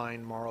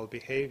fine moral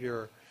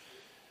behavior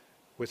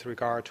with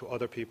regard to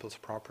other people's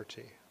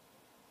property.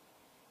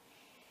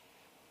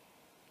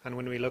 And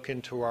when we look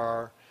into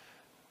our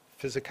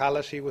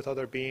physicality with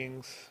other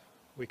beings,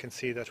 we can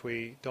see that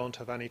we don't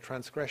have any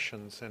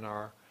transgressions in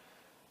our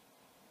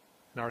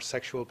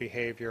sexual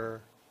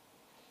behavior,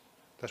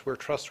 that we're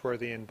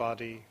trustworthy in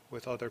body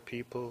with other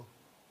people,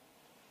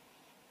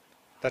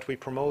 that we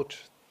promote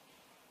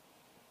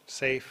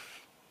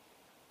safe,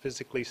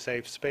 physically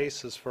safe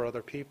spaces for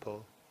other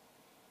people,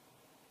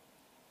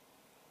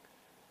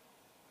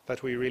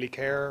 that we really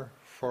care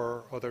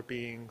for other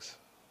beings.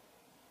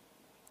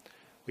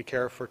 We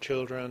care for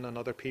children and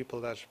other people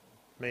that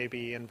may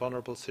be in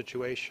vulnerable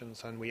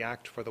situations, and we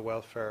act for the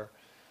welfare,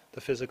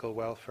 the physical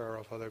welfare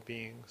of other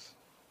beings,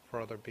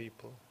 for other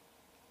people.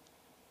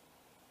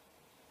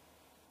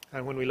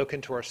 And when we look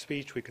into our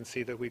speech, we can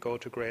see that we go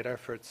to great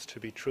efforts to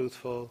be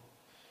truthful,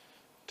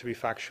 to be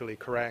factually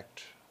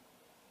correct,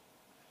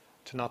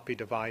 to not be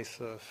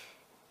divisive,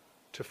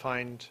 to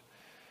find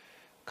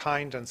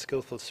kind and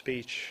skillful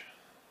speech.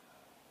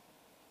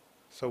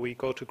 So we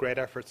go to great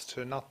efforts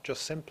to not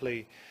just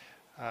simply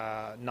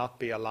not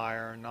be a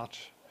liar, not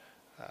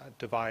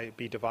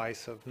be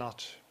divisive,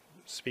 not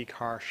speak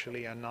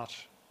harshly, and not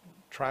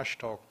trash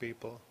talk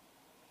people.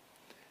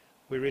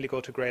 We really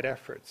go to great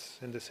efforts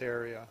in this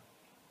area.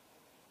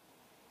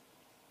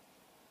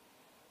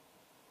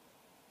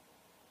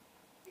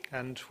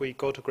 And we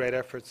go to great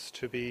efforts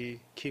to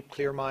keep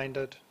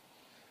clear-minded,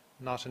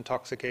 not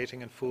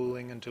intoxicating and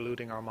fooling and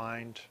deluding our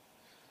mind.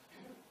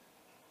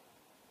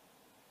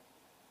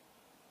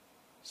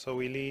 So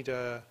we lead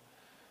a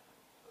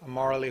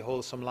morally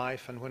wholesome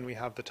life, and when we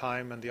have the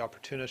time and the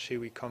opportunity,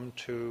 we've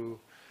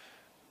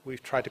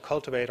tried to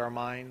cultivate our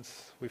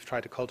minds. We've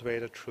tried to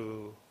cultivate it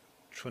through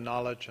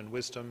knowledge and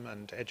wisdom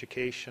and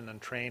education and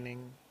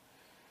training,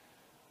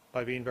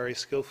 by being very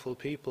skillful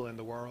people in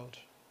the world.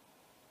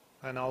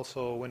 And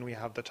also, when we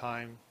have the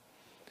time,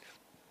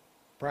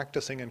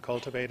 practicing and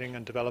cultivating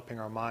and developing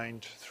our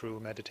mind through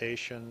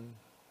meditation,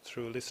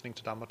 through listening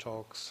to Dhamma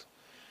talks,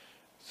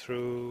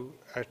 through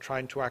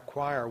trying to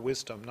acquire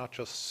wisdom, not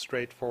just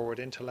straightforward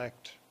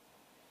intellect,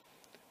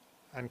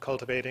 and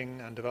cultivating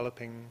and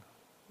developing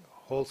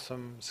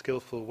wholesome,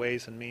 skillful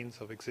ways and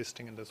means of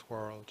existing in this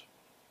world.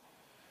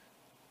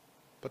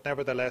 But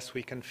nevertheless,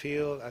 we can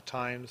feel at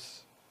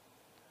times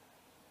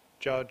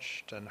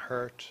judged and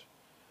hurt,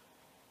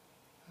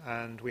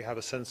 and we have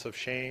a sense of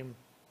shame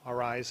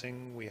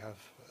arising, we have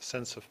a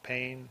sense of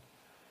pain.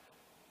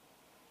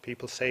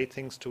 People say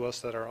things to us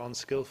that are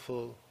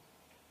unskillful,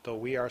 though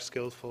we are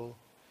skillful.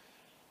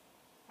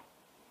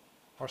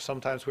 Or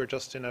sometimes we're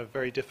just in a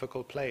very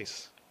difficult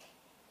place.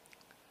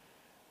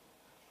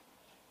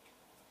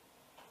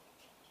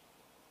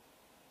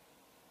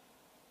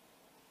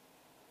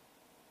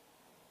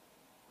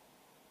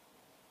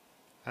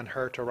 and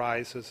hurt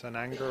arises, and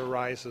anger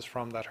arises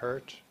from that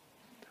hurt,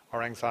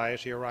 or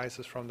anxiety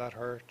arises from that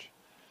hurt.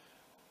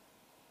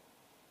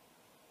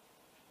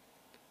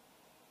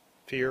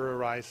 Fear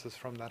arises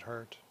from that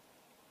hurt.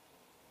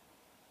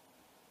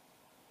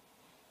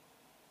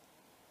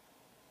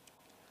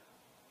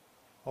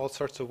 All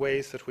sorts of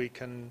ways that we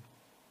can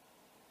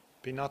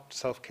be not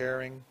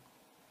self-caring.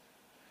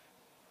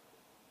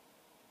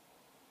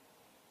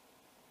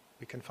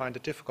 We can find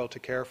it difficult to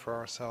care for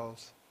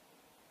ourselves.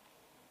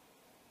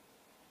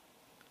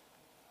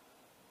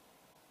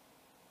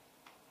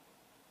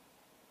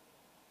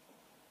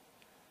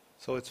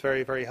 So it's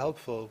very, very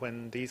helpful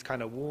when these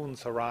kind of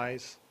wounds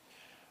arise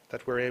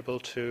that we're able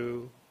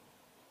to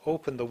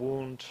open the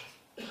wound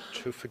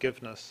to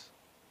forgiveness,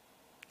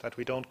 that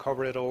we don't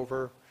cover it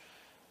over,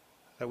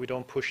 that we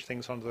don't push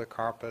things under the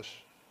carpet,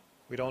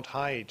 we don't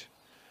hide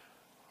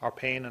our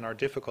pain and our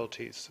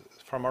difficulties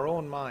from our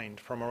own mind,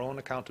 from our own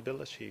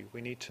accountability.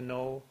 We need to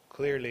know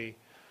clearly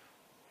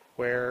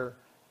where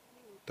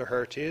the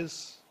hurt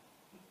is,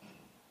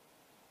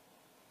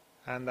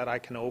 and that I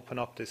can open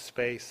up this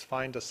space,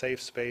 find a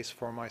safe space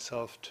for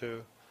myself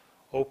to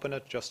open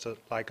it, just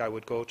like I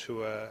would go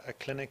to a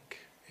clinic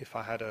if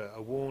I had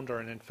a wound or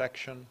an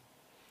infection.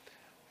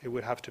 It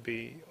would have to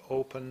be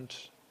opened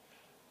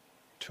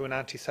to an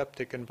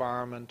antiseptic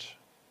environment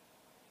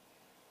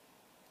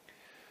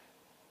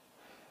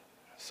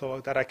so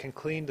that I can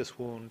clean this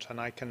wound, and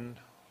I can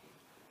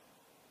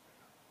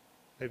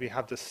maybe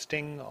have the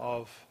sting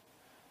of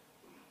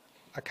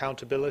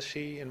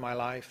accountability in my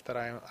life, that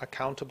I am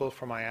accountable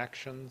for my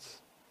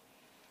actions,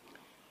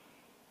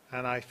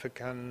 and I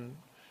can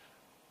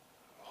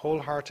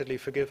wholeheartedly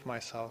forgive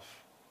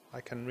myself.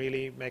 I can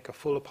really make a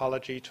full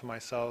apology to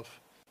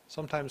myself,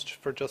 sometimes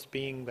for just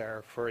being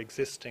there, for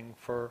existing,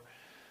 for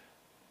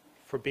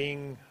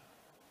being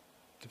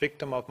the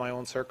victim of my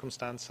own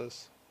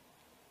circumstances,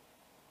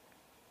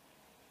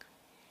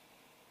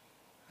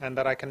 and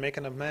that I can make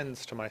an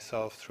amends to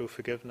myself through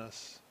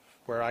forgiveness,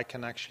 where I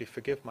can actually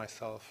forgive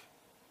myself.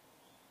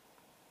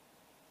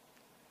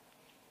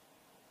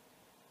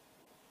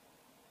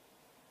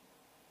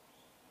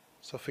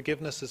 So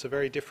forgiveness is a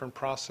very different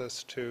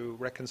process to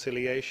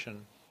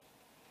reconciliation.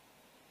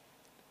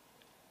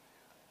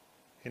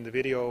 In the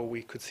video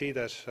we could see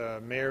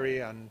that Mary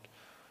and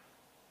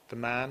the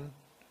man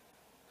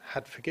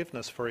had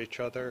forgiveness for each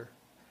other.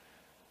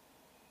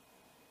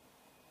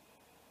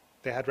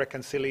 They had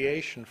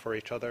reconciliation for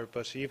each other,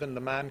 but even the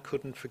man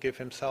couldn't forgive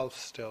himself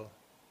still.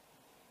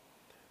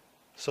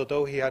 So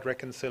though he had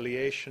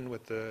reconciliation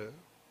with the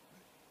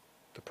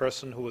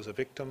person who was a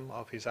victim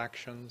of his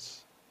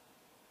actions,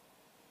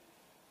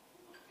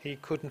 he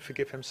couldn't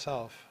forgive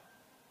himself.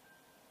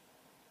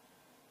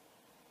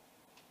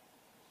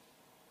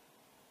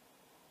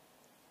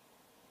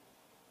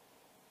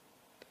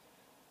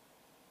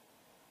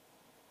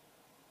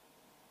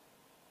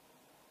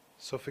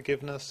 So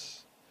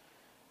forgiveness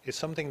is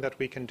something that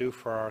we can do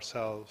for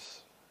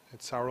ourselves.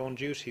 It's our own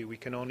duty. We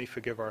can only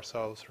forgive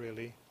ourselves,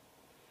 really.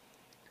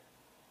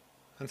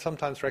 And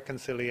sometimes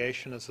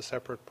reconciliation is a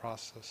separate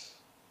process.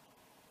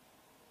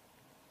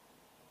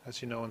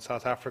 As you know, in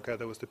South Africa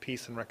there was the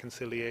Peace and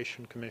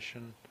Reconciliation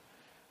Commission,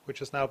 which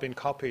has now been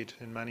copied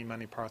in many,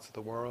 many parts of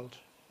the world.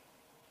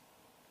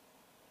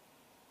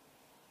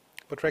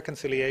 But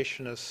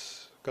reconciliation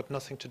has got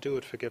nothing to do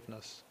with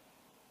forgiveness.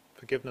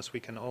 Forgiveness we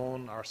can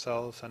own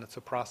ourselves, and it's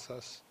a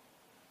process.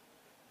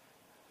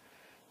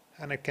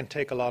 And it can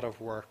take a lot of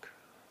work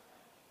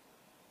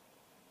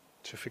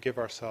to forgive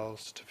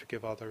ourselves, to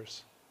forgive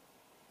others.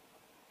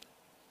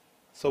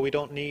 So we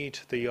don't need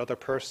the other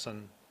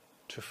person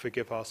to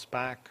forgive us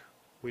back.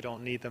 We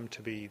don't need them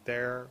to be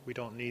there. We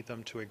don't need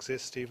them to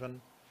exist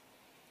even.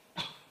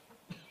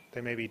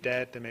 They may be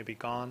dead, they may be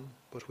gone,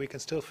 but we can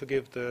still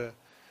forgive the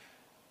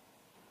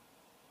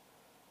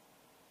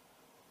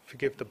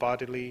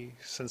bodily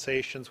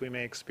sensations we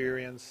may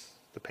experience,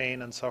 the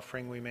pain and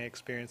suffering we may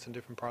experience in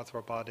different parts of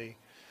our body.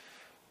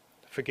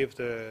 Forgive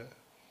the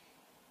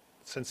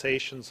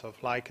sensations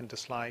of like and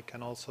dislike,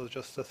 and also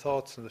just the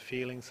thoughts and the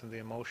feelings and the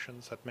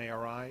emotions that may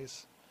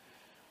arise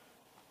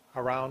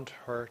around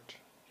hurt,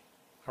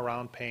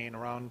 around pain,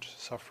 around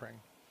suffering.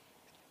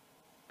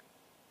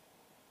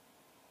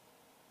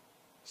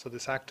 So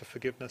this act of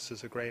forgiveness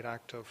is a great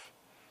act of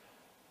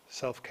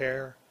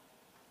self-care.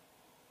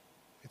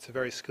 It's a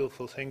very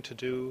skillful thing to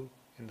do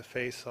in the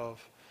face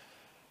of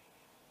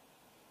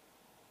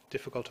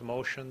difficult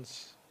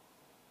emotions.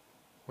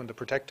 When the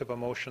protective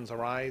emotions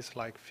arise,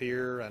 like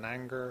fear and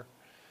anger,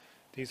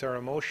 these are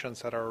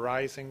emotions that are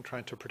arising,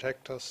 trying to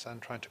protect us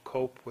and trying to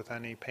cope with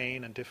any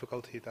pain and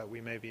difficulty that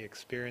we may be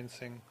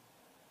experiencing.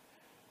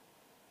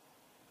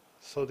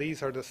 So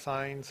these are the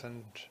signs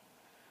and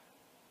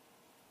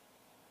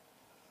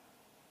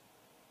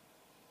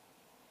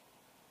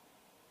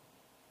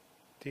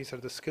these are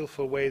the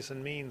skillful ways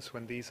and means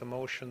when these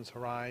emotions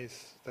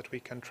arise, that we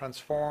can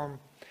transform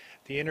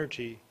the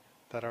energy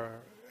that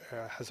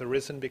has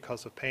arisen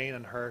because of pain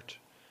and hurt.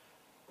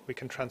 We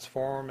can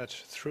transform it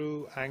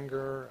through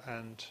anger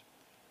and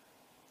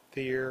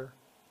fear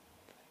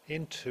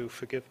into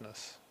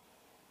forgiveness.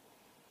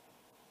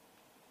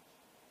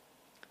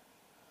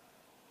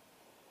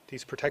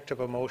 These protective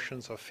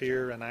emotions of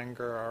fear and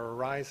anger are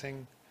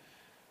arising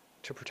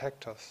to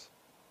protect us,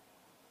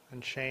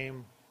 and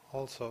shame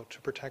also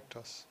to protect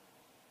us.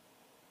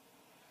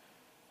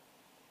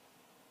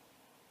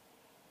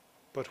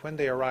 But when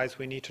they arise,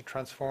 we need to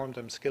transform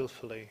them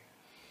skillfully.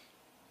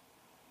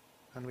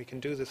 And we can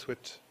do this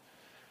with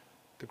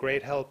the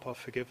great help of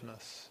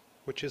forgiveness,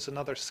 which is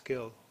another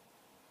skill.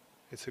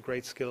 It's a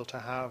great skill to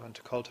have and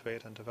to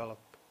cultivate and develop.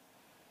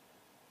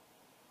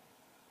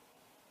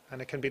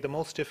 And it can be the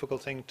most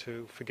difficult thing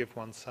to forgive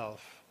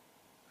oneself,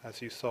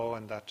 as you saw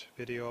in that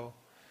video.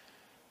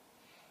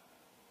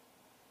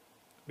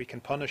 We can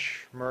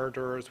punish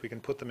murderers, we can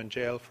put them in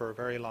jail for a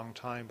very long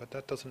time, but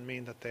that doesn't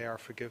mean that they are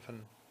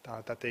forgiven,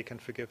 that they can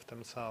forgive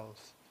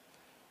themselves.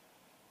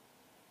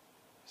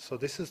 So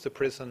this is the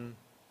prison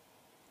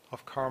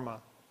of karma,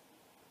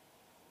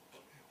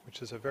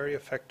 which is a very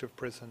effective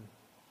prison.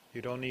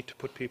 You don't need to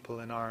put people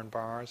in iron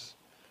bars.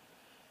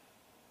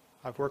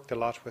 I've worked a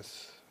lot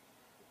with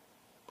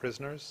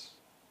prisoners,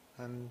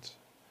 and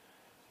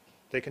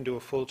they can do a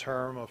full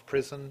term of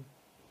prison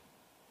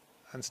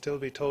and still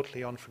be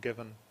totally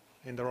unforgiven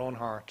in their own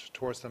heart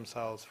towards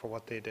themselves for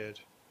what they did.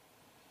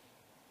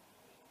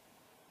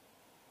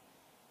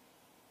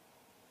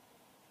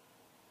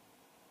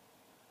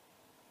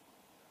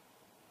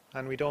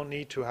 And we don't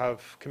need to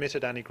have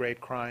committed any great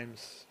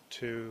crimes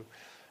to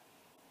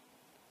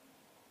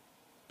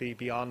be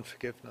beyond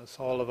forgiveness.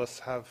 All of us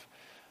have,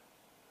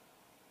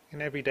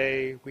 in every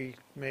day, we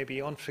may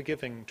be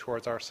unforgiving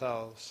towards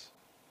ourselves.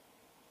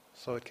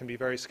 So it can be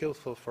very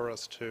skillful for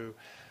us to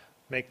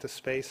make the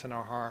space in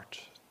our heart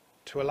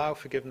to allow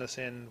forgiveness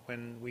in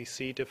when we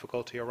see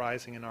difficulty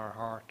arising in our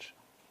heart.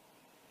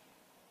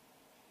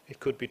 It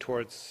could be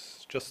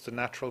towards just the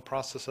natural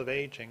process of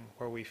aging,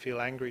 where we feel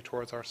angry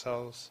towards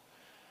ourselves.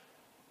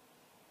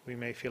 We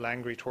may feel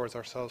angry towards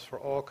ourselves for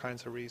all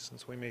kinds of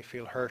reasons. We may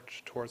feel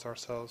hurt towards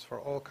ourselves for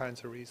all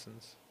kinds of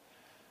reasons.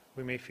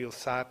 We may feel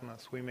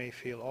sadness. We may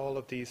feel all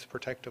of these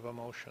protective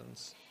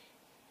emotions.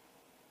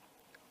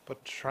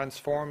 But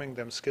transforming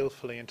them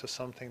skillfully into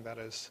something that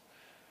is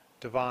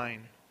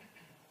divine,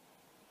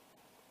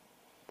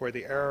 where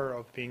the error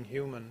of being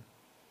human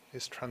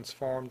is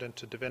transformed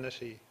into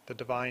divinity, the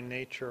divine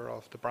nature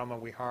of the Brahma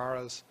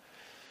Viharas,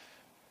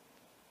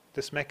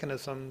 this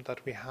mechanism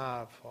that we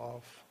have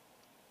of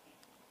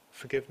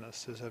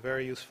forgiveness is a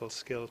very useful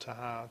skill to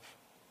have.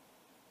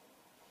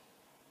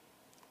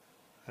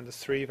 And there's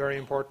three very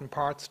important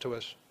parts to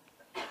it.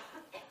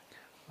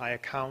 I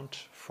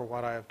account for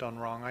what I have done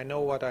wrong. I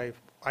know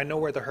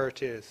where the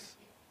hurt is.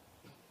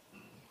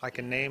 I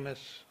can name it.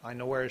 I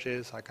know where it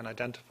is. I can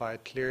identify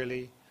it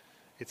clearly.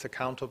 It's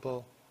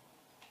accountable.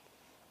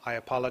 I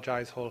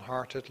apologize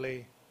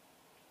wholeheartedly.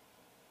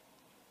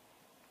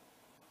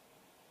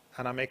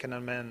 And I make an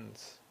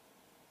amends.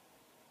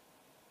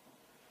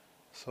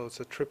 So it's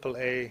a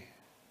AAA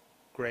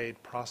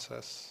grade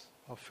process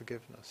of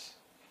forgiveness.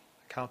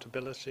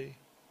 Accountability.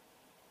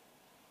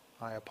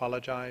 I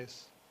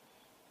apologize.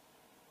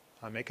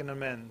 I make an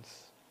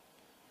amends.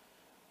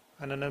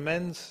 And an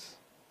amends,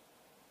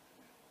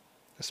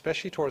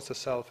 especially towards the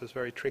self, is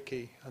very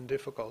tricky and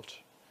difficult.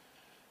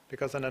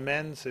 Because an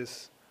amends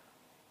is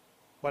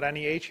what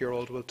any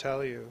 8-year-old will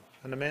tell you.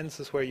 An amends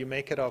is where you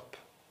make it up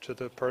to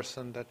the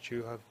person that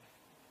you have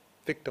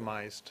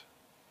victimized.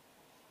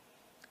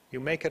 You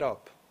make it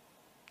up.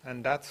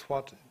 And that's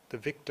what the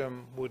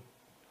victim would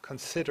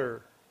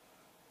consider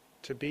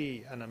to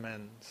be an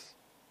amends.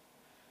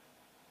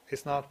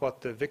 It's not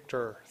what the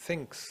victor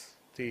thinks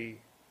the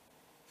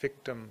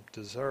victim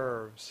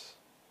deserves.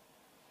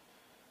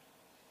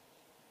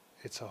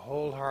 It's a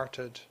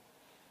wholehearted,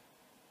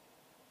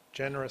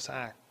 generous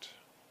act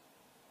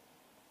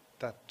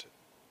that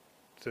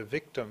the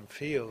victim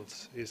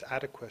feels is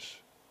adequate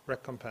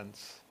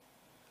recompense.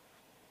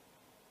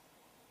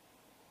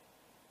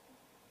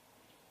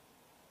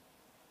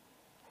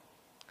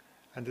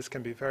 And this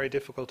can be very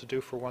difficult to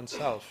do for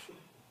oneself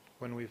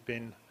when we've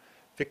been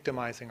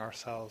victimizing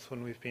ourselves,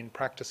 when we've been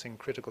practicing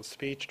critical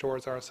speech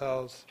towards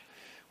ourselves,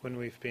 when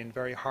we've been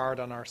very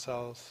hard on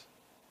ourselves,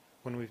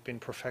 when we've been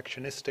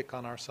perfectionistic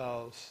on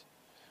ourselves,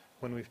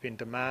 when we've been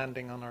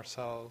demanding on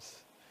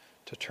ourselves,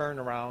 to turn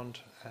around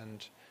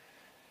and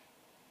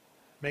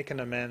make an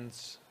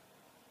amends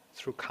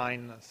through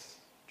kindness,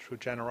 through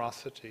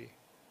generosity,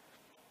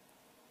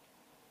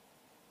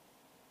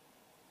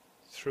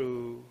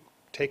 through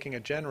taking a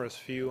generous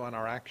view on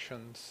our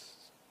actions,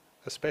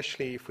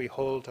 especially if we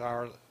hold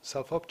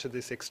ourselves up to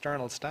these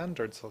external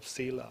standards of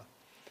sila,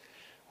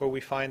 where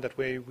we find that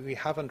we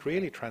haven't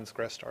really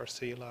transgressed our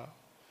sila,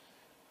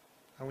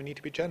 and we need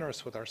to be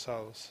generous with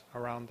ourselves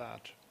around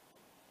that,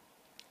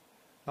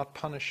 not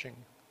punishing,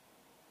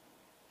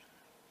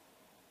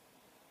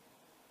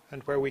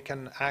 and where we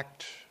can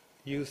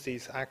use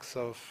these acts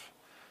of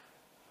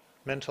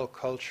mental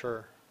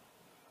culture,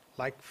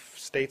 like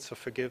states of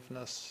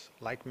forgiveness,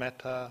 like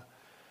metta,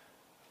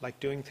 like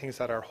doing things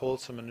that are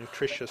wholesome and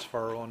nutritious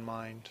for our own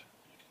mind.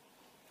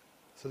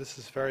 So this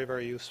is very,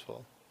 very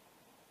useful.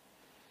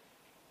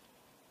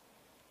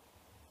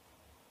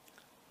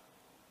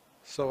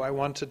 So I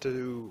wanted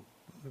to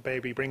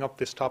maybe bring up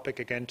this topic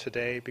again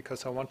today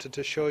because I wanted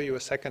to show you a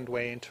second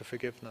way into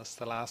forgiveness.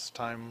 The last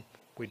time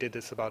we did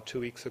this about 2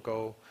 weeks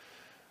ago,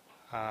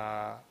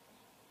 I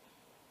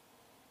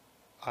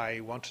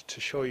wanted to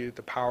show you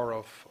the power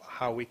of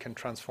how we can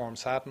transform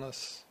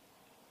sadness.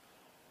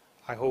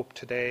 I hope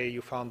today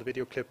you found the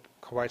video clip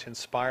quite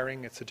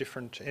inspiring. It's a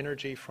different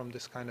energy from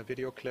this kind of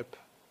video clip.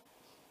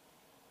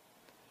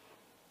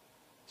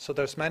 So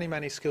there's many,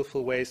 many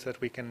skillful ways that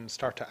we can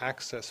start to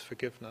access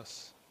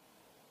forgiveness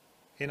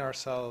in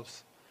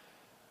ourselves.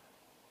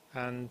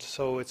 And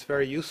so it's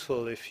very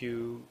useful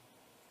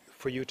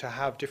for you to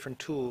have different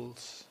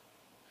tools.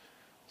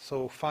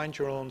 So find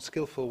your own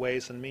skillful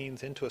ways and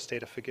means into a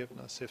state of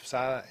forgiveness. If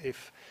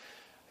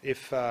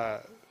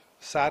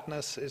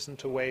sadness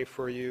isn't a way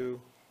for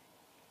you,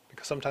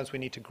 because sometimes we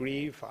need to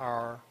grieve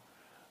our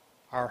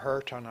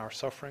hurt and our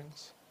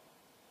sufferings.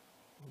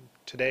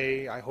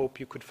 Today, I hope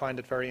you could find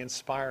it very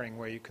inspiring,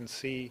 where you can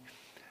see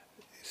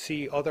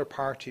other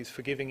parties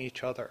forgiving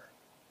each other.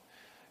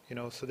 You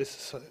know, so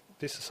this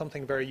is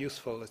something very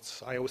useful.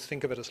 I always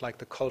think of it as like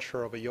the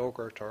culture of a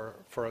yogurt or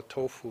for a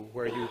tofu,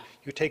 where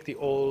you take the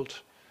old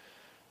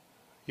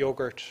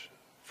yogurt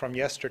from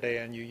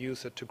yesterday and you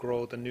use it to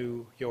grow the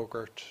new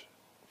yogurt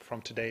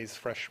from today's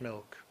fresh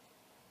milk.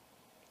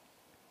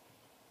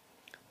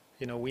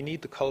 You know, we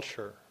need the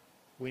culture,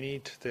 we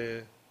need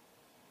the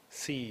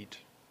seed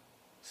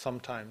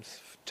sometimes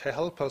to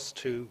help us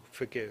to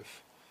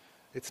forgive.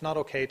 It's not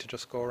okay to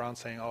just go around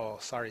saying, oh,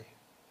 sorry.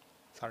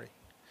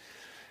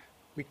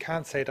 We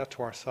can't say that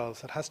to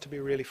ourselves. It has to be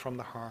really from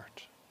the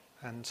heart.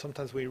 And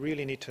sometimes we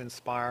really need to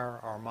inspire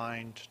our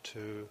mind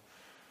to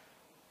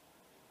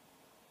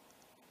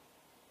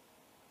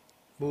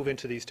move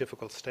into these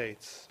difficult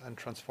states and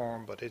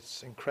transform, but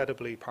it's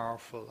incredibly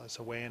powerful as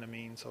a way and a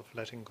means of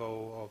letting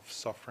go of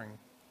suffering.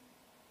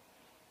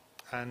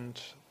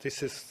 And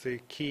this is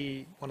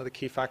one of the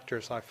key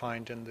factors I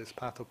find in this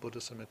path of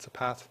Buddhism. It's a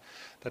path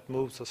that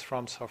moves us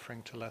from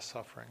suffering to less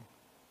suffering.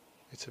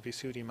 It's a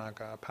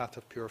Visuddhimagga, a path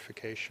of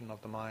purification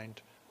of the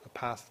mind, a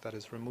path that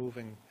is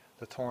removing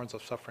the thorns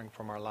of suffering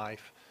from our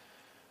life.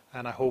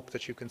 And I hope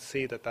that you can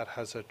see that that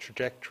has a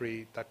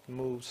trajectory that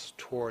moves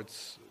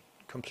towards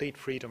complete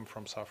freedom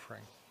from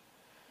suffering.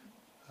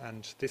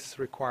 And this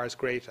requires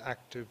great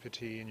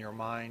activity in your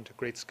mind,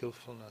 great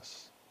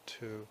skillfulness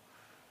to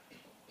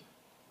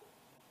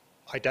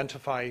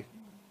identify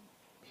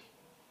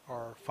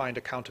or find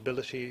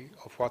accountability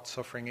of what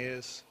suffering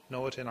is,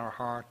 know it in our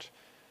heart,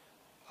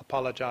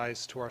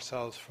 apologize to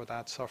ourselves for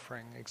that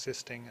suffering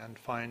existing, and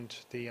find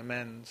the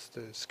amends,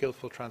 the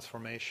skillful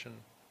transformation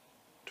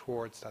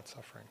towards that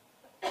suffering.